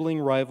sibling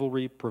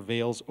rivalry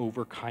prevails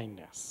over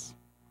kindness.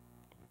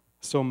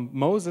 So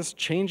Moses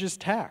changes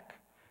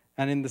tack.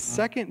 And in the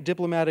second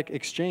diplomatic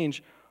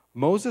exchange,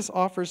 Moses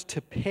offers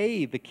to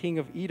pay the king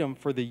of Edom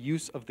for the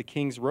use of the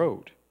king's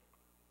road.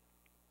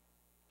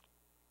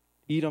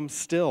 Edom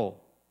still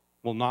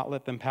will not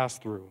let them pass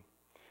through.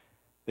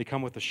 They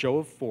come with a show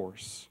of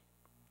force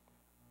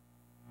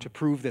to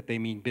prove that they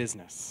mean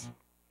business.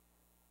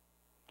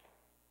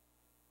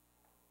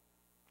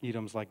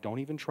 Edom's like, don't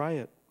even try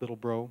it, little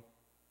bro.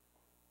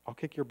 I'll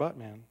kick your butt,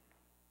 man.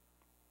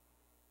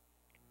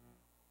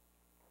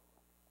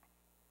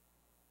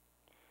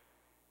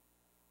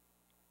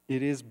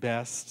 It is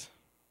best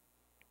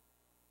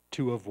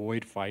to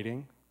avoid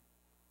fighting.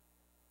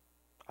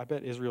 I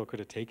bet Israel could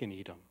have taken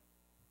Edom.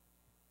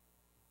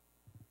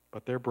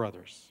 But they're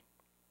brothers.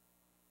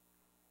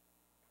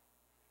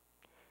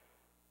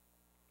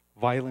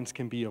 Violence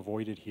can be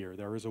avoided here.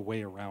 There is a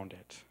way around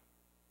it.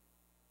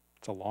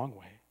 It's a long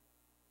way.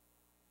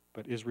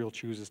 But Israel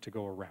chooses to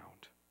go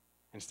around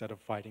instead of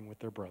fighting with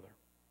their brother.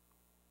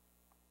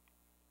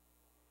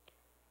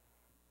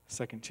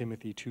 2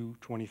 Timothy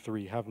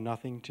 2:23, have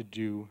nothing to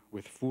do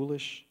with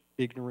foolish,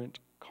 ignorant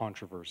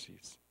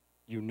controversies.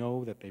 You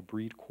know that they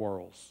breed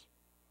quarrels.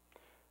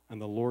 And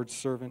the Lord's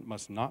servant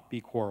must not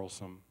be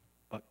quarrelsome,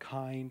 but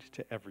kind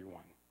to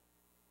everyone.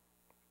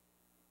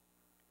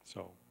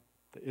 So,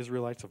 the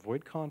Israelites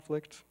avoid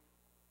conflict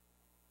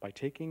by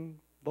taking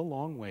the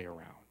long way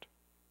around.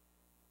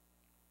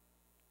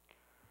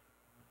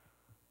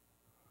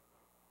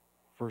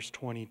 Verse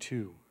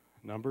 22,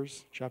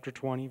 Numbers chapter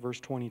 20, verse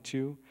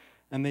 22.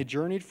 And they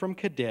journeyed from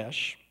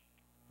Kadesh,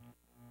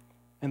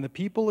 and the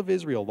people of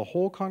Israel, the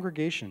whole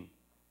congregation,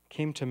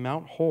 came to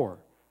Mount Hor.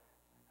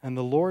 And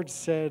the Lord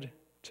said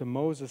to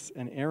Moses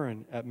and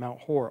Aaron at Mount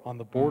Hor on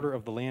the border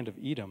of the land of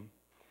Edom,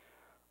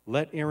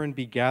 let Aaron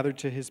be gathered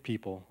to his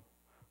people,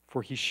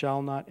 for he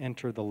shall not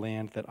enter the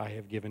land that I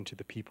have given to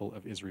the people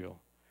of Israel,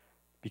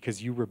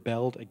 because you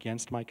rebelled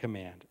against my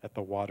command at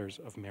the waters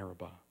of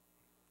Meribah.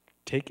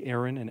 Take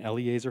Aaron and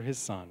Eleazar his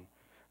son,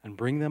 and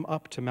bring them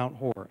up to Mount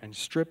Hor, and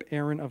strip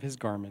Aaron of his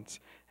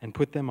garments, and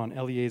put them on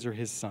Eleazar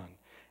his son.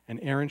 And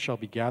Aaron shall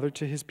be gathered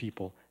to his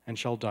people, and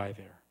shall die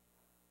there.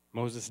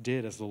 Moses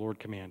did as the Lord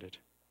commanded.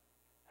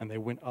 And they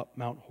went up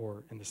Mount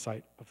Hor in the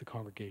sight of the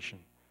congregation.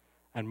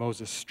 And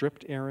Moses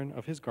stripped Aaron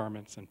of his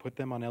garments, and put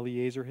them on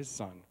Eleazar his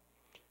son.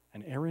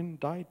 And Aaron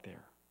died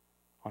there,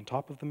 on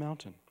top of the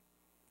mountain.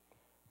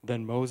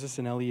 Then Moses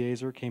and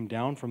Eleazar came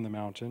down from the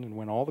mountain, and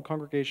when all the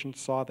congregation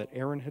saw that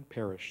Aaron had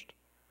perished,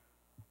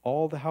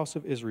 all the house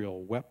of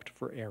Israel wept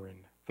for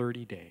Aaron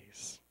 30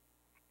 days.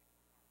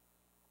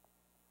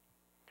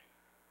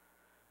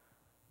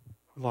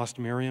 We lost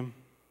Miriam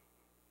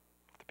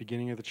at the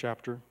beginning of the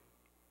chapter.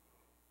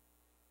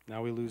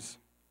 Now we lose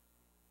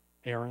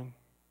Aaron.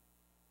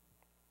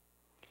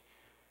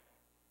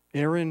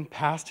 Aaron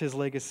passed his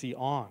legacy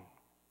on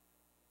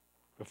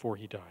before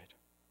he died.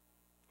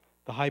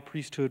 The high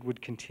priesthood would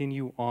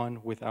continue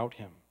on without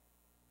him.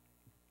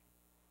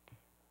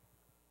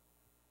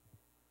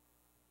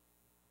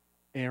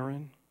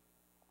 Aaron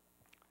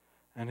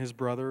and his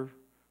brother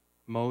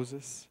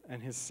Moses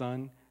and his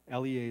son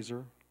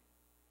Eleazar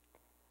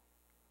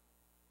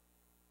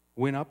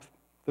went up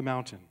the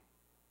mountain.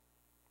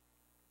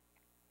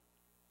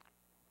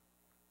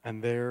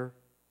 And there,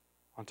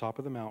 on top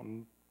of the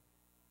mountain,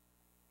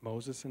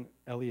 Moses and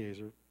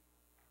Eleazar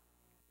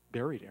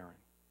buried Aaron.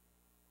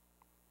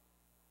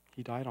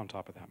 He died on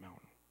top of that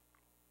mountain.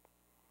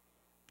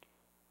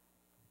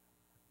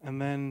 And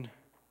then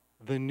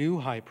the new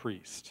high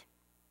priest,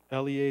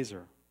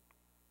 Eleazar,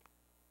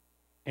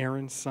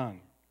 Aaron's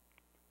son,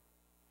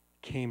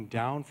 came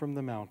down from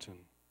the mountain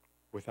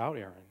without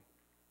Aaron,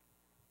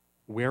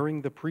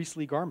 wearing the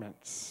priestly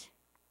garments.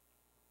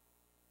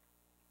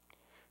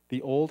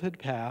 The old had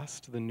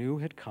passed, the new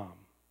had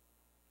come,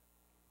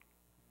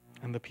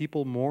 and the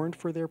people mourned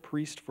for their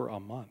priest for a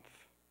month.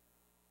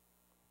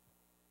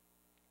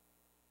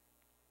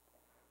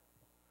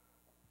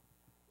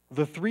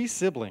 The three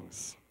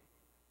siblings,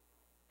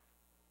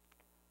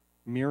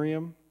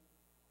 Miriam,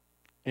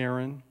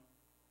 Aaron,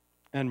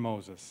 and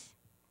Moses,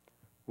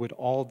 would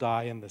all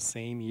die in the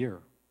same year.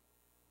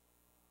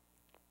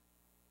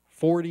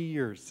 40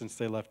 years since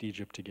they left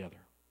Egypt together.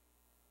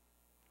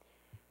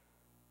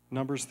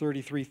 Numbers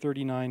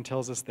 33:39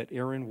 tells us that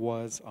Aaron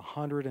was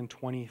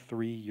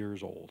 123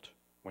 years old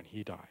when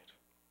he died.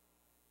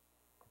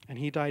 And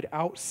he died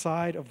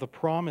outside of the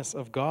promise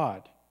of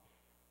God.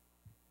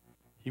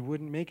 He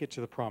wouldn't make it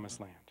to the promised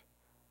land.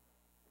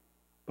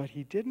 But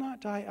he did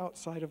not die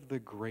outside of the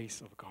grace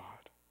of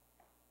God.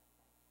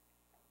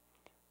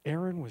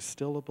 Aaron was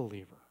still a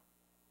believer.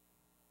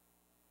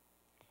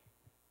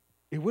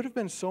 It would have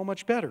been so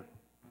much better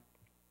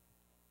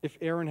if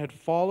Aaron had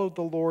followed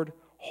the Lord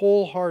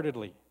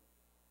wholeheartedly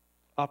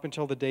up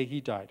until the day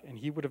he died, and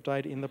he would have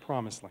died in the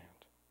promised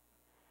land.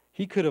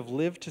 He could have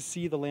lived to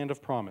see the land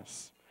of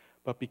promise,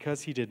 but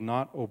because he did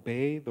not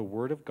obey the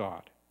word of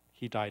God,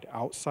 he died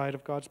outside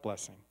of God's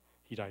blessing.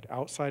 He died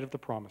outside of the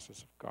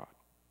promises of God.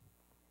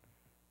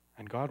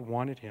 And God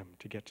wanted him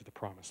to get to the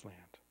promised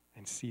land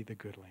and see the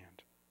good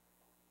land.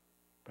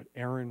 But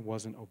Aaron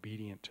wasn't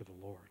obedient to the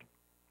Lord.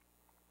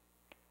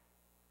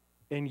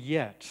 And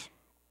yet,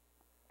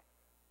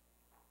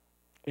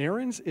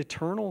 Aaron's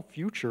eternal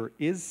future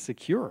is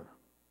secure.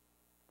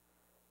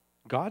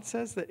 God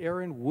says that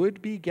Aaron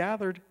would be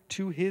gathered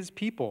to his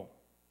people.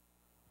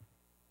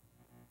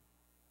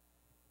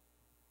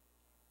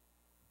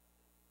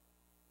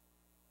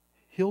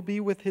 He'll be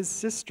with his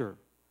sister.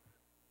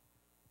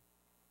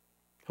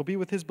 He'll be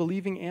with his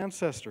believing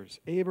ancestors,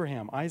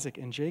 Abraham, Isaac,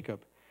 and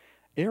Jacob.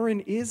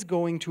 Aaron is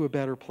going to a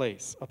better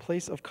place, a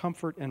place of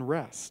comfort and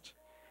rest,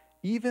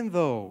 even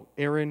though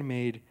Aaron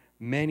made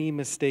many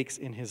mistakes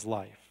in his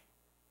life.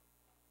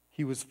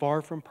 He was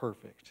far from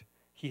perfect.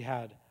 He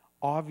had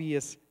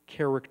obvious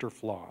character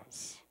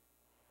flaws.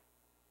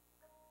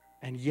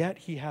 And yet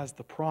he has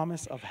the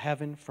promise of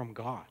heaven from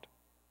God.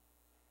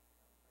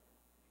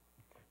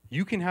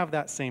 You can have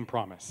that same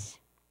promise.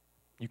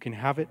 You can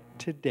have it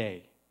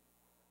today.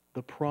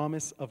 The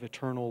promise of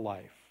eternal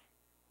life.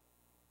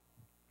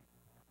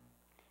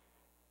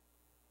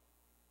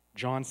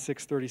 John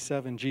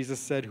 6:37, Jesus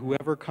said,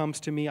 "Whoever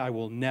comes to me, I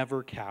will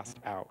never cast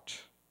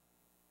out."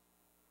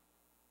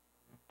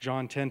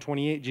 John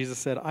 10:28, Jesus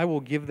said, "I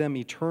will give them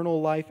eternal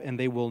life, and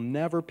they will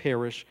never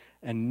perish,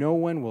 and no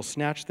one will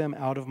snatch them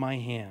out of my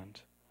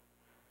hand."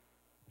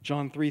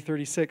 John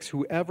 3:36,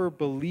 "Whoever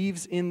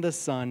believes in the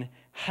Son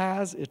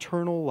has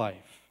eternal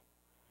life,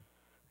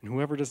 and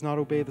whoever does not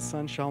obey the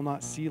Son shall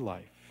not see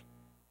life."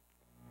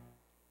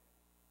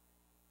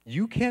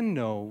 You can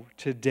know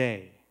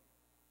today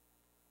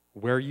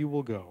where you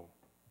will go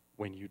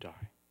when you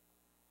die.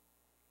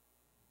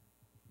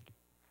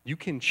 You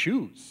can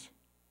choose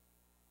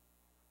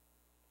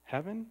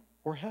heaven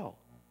or hell.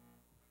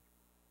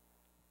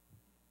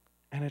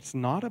 And it's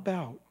not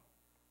about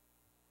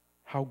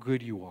how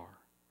good you are.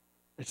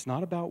 It's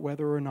not about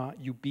whether or not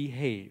you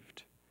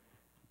behaved.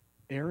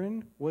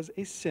 Aaron was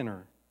a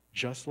sinner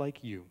just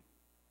like you.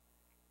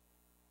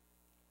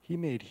 He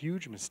made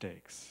huge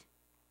mistakes.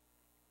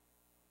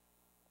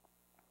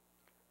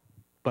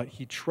 But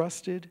he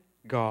trusted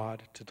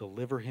God to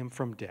deliver him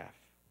from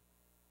death,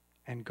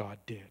 and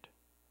God did.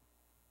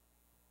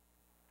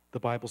 The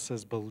Bible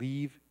says,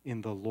 "Believe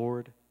in the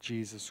Lord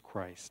Jesus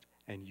Christ,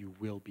 and you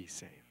will be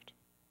saved."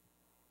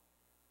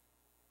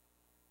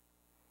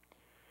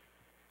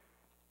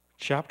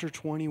 Chapter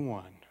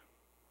 21.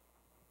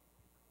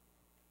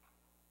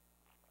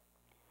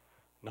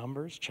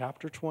 Numbers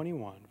chapter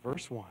 21,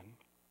 verse 1.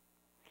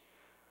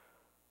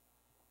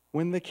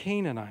 When the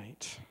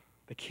Canaanite,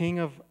 the king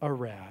of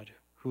Arad,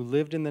 who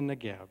lived in the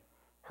Negev,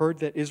 heard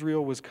that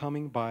Israel was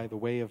coming by the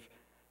way of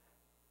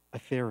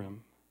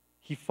Atharim,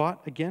 he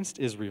fought against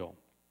Israel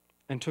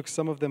and took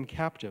some of them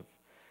captive.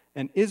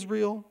 And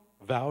Israel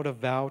vowed a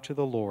vow to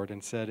the Lord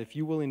and said, "If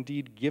you will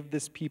indeed give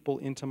this people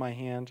into my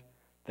hand,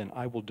 then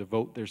I will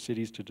devote their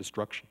cities to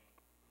destruction."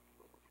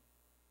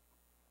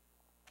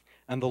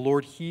 And the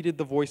Lord heeded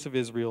the voice of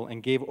Israel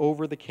and gave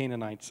over the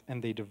Canaanites,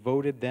 and they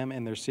devoted them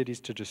and their cities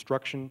to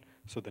destruction.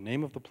 So the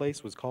name of the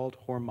place was called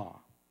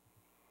Hormah.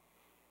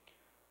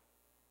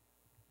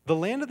 The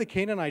land of the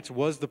Canaanites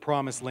was the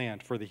promised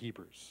land for the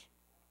Hebrews.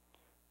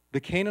 The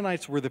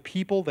Canaanites were the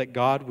people that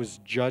God was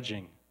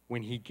judging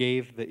when he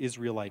gave the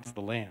Israelites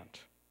the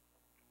land.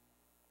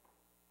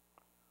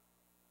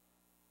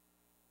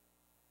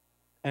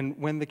 And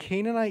when the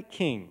Canaanite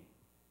king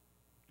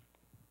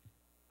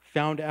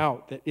found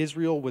out that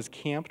Israel was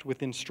camped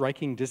within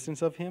striking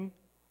distance of him,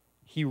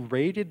 he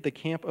raided the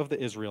camp of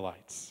the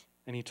Israelites,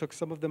 and he took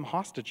some of them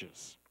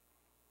hostages.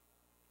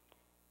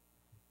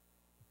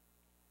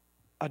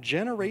 A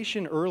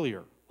generation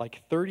earlier,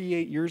 like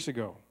 38 years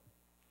ago,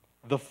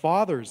 the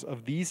fathers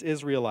of these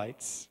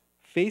Israelites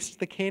faced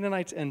the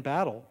Canaanites in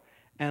battle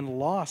and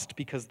lost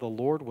because the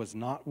Lord was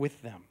not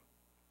with them.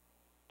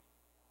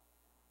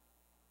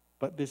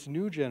 But this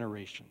new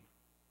generation,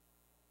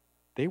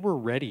 they were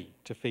ready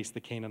to face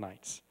the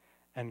Canaanites,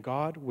 and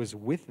God was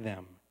with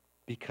them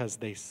because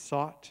they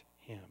sought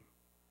him.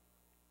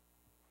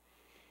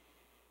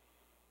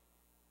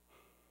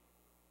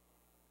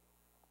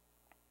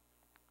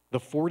 The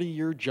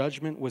 40-year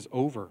judgment was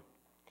over.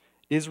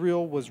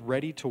 Israel was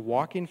ready to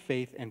walk in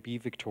faith and be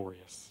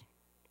victorious.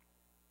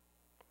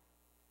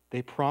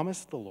 They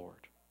promised the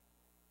Lord,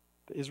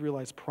 the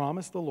Israelites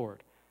promised the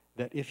Lord,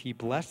 that if he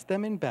blessed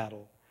them in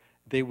battle,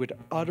 they would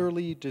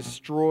utterly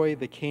destroy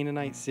the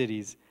Canaanite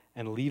cities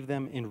and leave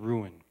them in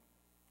ruin.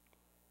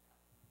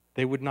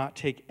 They would not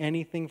take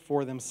anything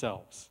for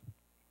themselves.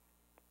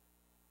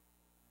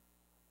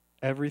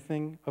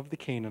 Everything of the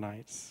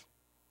Canaanites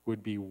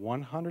would be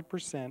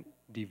 100%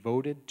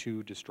 devoted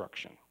to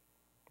destruction.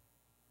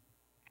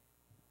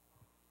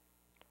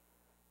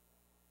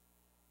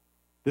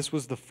 This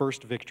was the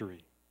first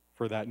victory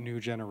for that new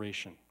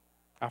generation.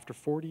 After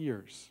 40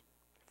 years,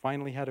 they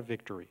finally had a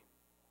victory.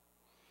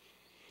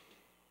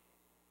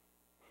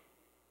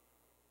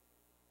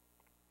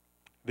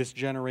 This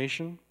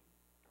generation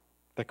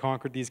that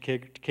conquered these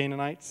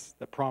Canaanites,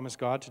 that promised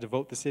God to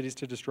devote the cities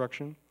to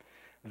destruction,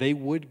 they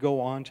would go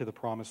on to the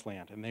promised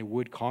land and they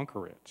would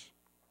conquer it.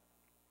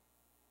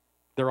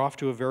 They're off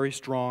to a very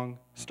strong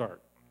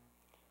start.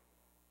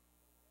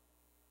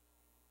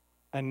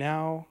 And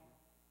now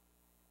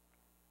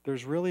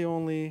there's really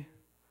only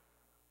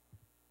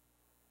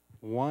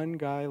one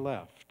guy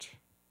left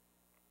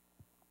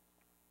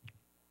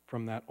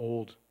from that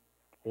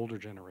older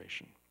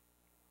generation.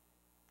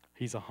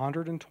 He's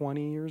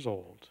 120 years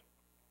old,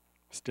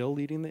 still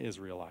leading the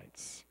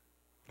Israelites.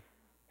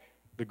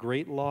 The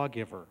great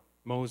lawgiver,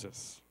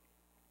 Moses.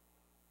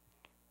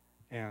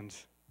 And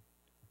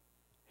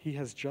he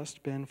has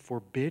just been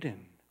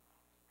forbidden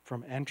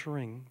from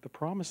entering the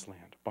promised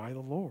land by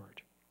the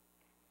Lord.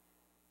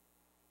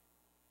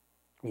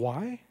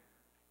 Why?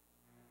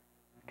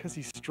 Because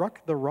he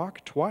struck the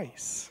rock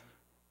twice.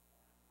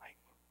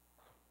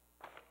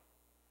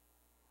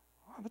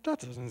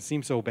 That doesn't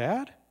seem so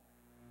bad.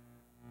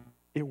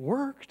 It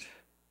worked.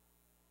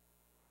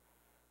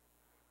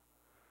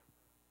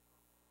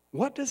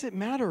 What does it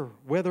matter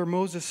whether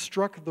Moses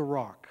struck the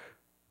rock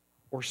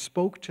or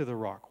spoke to the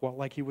rock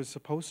like he was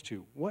supposed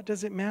to? What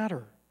does it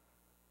matter?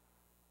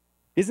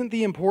 Isn't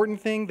the important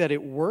thing that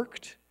it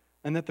worked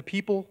and that the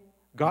people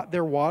got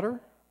their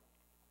water?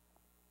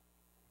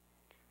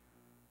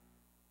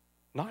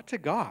 Not to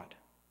God.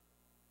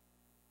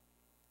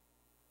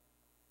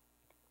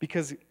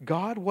 Because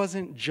God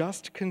wasn't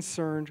just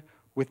concerned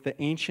with the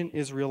ancient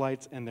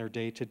Israelites and their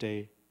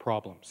day-to-day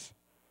problems.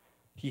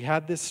 He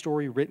had this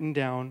story written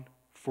down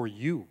for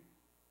you.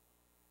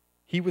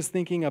 He was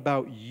thinking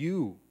about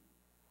you.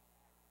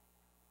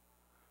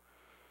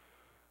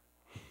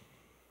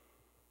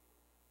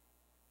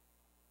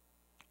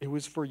 It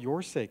was for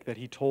your sake that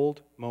he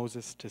told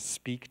Moses to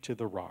speak to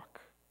the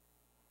rock.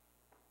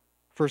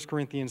 1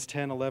 Corinthians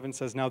 10:11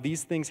 says, "Now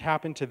these things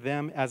happened to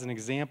them as an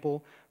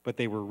example, but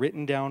they were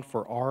written down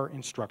for our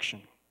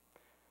instruction."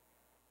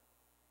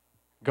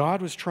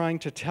 God was trying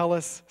to tell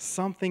us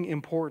something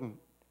important.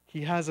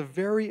 He has a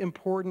very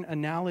important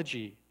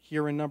analogy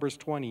here in Numbers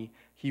 20.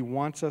 He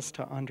wants us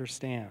to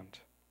understand.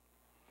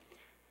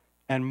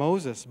 And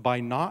Moses,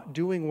 by not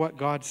doing what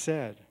God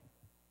said,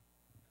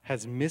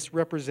 has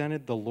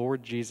misrepresented the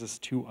Lord Jesus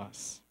to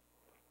us.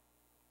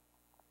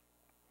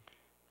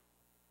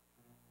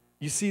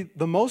 You see,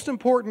 the most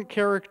important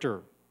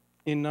character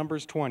in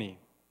Numbers 20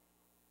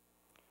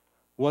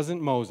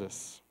 wasn't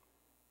Moses,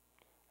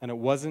 and it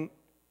wasn't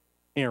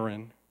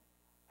Aaron,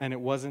 and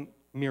it wasn't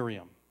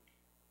Miriam.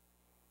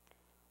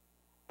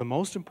 The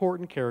most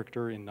important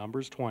character in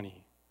Numbers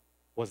 20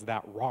 was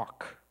that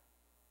rock.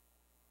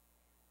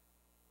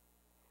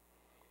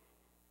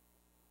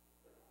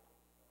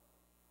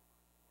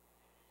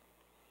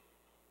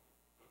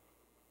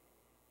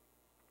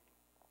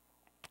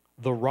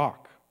 The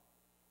rock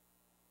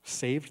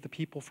saved the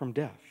people from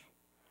death.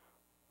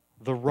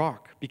 The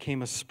rock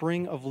became a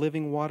spring of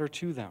living water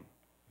to them.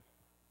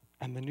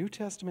 And the New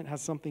Testament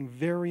has something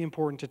very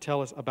important to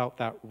tell us about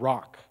that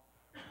rock.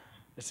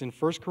 It's in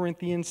 1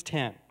 Corinthians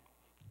 10.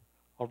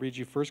 I'll read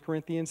you 1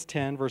 Corinthians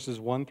 10, verses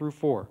 1 through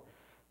 4. It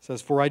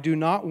says, "For I do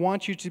not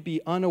want you to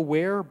be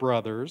unaware,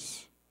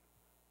 brothers,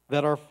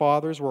 that our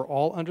fathers were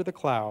all under the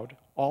cloud,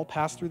 all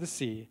passed through the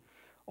sea,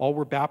 all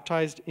were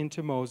baptized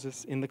into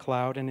Moses in the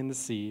cloud and in the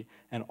sea,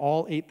 and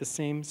all ate the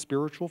same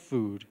spiritual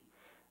food,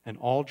 and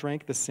all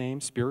drank the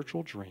same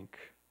spiritual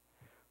drink.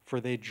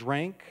 For they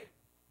drank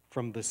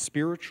from the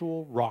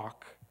spiritual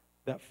rock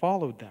that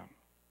followed them."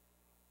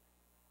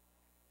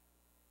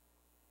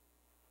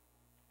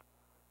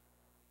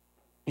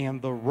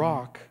 And the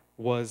rock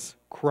was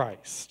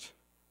Christ.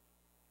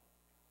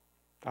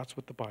 That's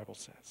what the Bible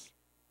says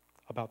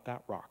about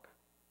that rock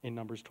in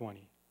Numbers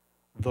 20.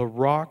 The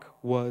rock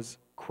was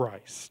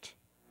Christ.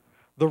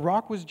 The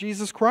rock was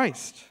Jesus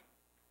Christ.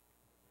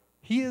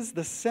 He is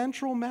the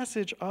central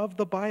message of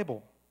the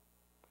Bible.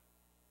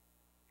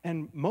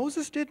 And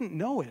Moses didn't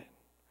know it.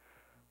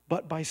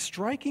 But by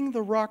striking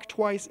the rock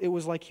twice, it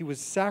was like he was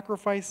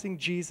sacrificing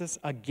Jesus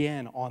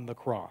again on the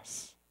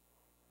cross.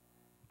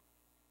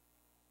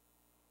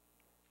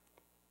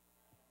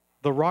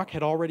 The rock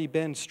had already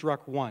been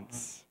struck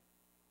once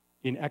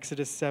in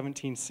Exodus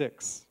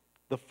 17:6,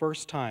 the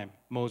first time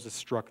Moses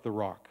struck the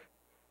rock,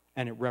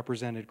 and it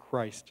represented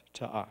Christ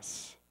to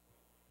us.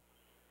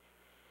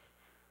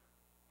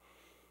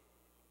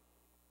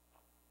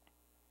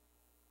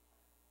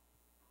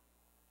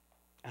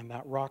 And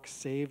that rock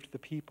saved the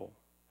people.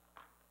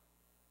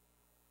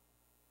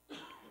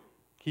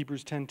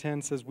 Hebrews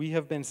 10:10 says, "We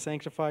have been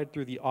sanctified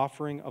through the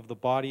offering of the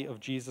body of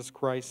Jesus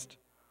Christ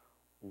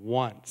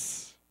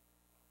once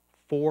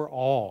for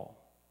all."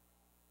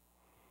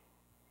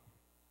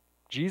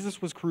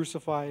 Jesus was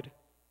crucified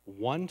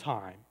one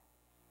time,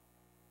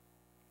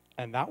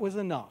 and that was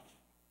enough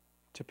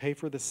to pay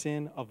for the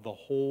sin of the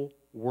whole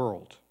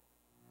world.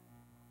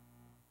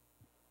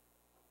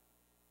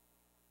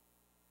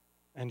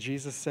 And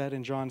Jesus said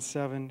in John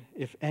 7,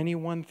 "If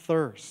anyone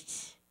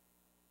thirsts,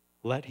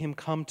 let him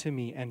come to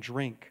me and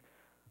drink.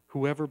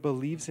 Whoever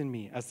believes in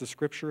me, as the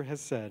scripture has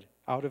said,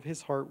 out of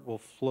his heart will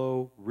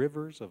flow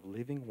rivers of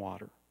living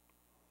water.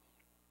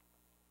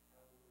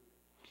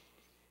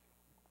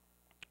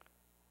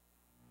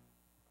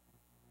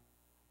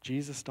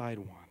 Jesus died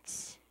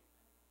once.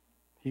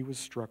 He was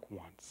struck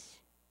once.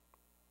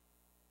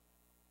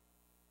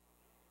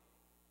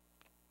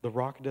 The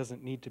rock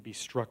doesn't need to be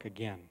struck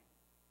again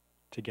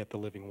to get the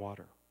living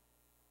water.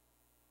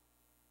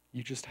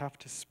 You just have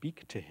to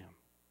speak to him.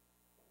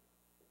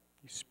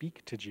 You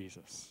speak to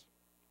Jesus.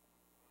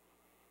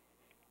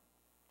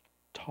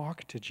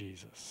 Talk to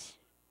Jesus.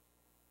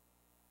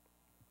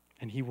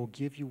 And he will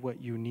give you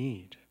what you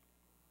need.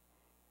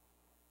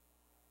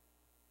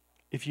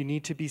 If you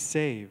need to be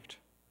saved,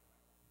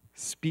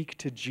 speak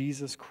to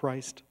Jesus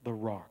Christ the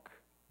rock.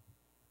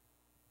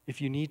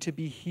 If you need to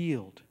be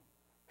healed,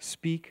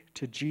 speak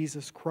to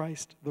Jesus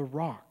Christ the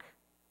rock.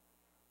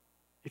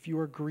 If you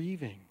are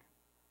grieving,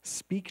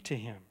 speak to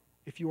him.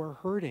 If you are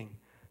hurting,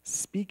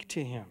 speak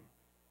to him.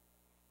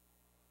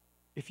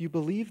 If you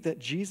believe that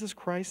Jesus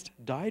Christ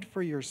died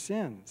for your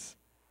sins,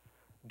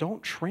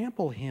 don't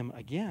trample him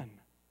again.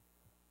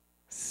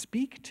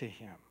 Speak to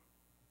him.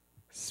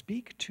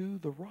 Speak to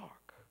the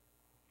rock.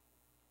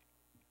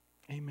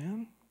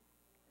 Amen?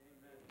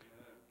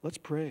 Let's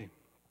pray.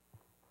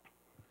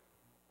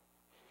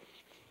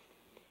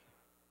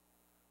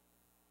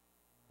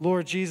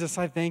 Lord Jesus,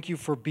 I thank you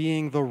for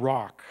being the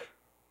rock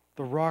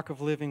of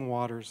living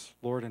waters,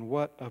 Lord, and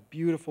what a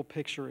beautiful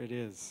picture it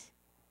is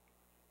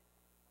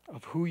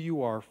of who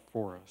you are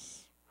for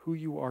us, who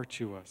you are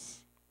to us,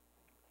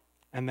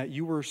 and that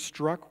you were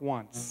struck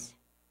once,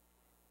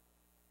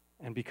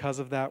 and because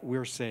of that,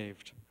 we're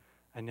saved.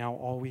 And now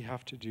all we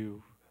have to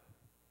do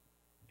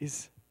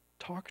is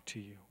talk to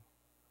you,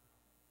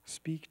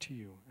 speak to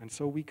you. And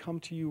so we come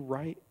to you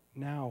right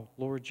now,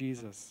 Lord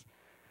Jesus,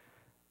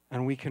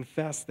 and we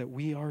confess that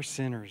we are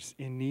sinners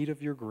in need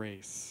of your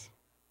grace.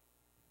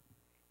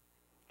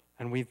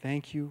 And we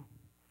thank you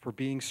for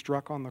being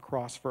struck on the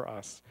cross for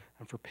us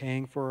and for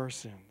paying for our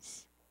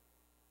sins.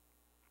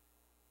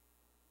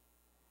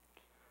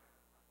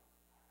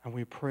 And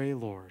we pray,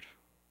 Lord,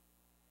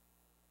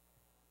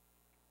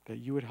 that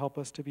you would help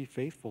us to be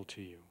faithful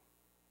to you,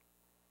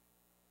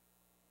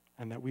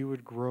 and that we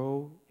would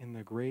grow in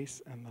the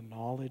grace and the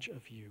knowledge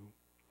of you.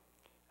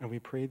 And we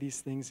pray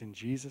these things in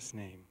Jesus'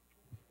 name.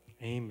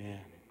 Amen.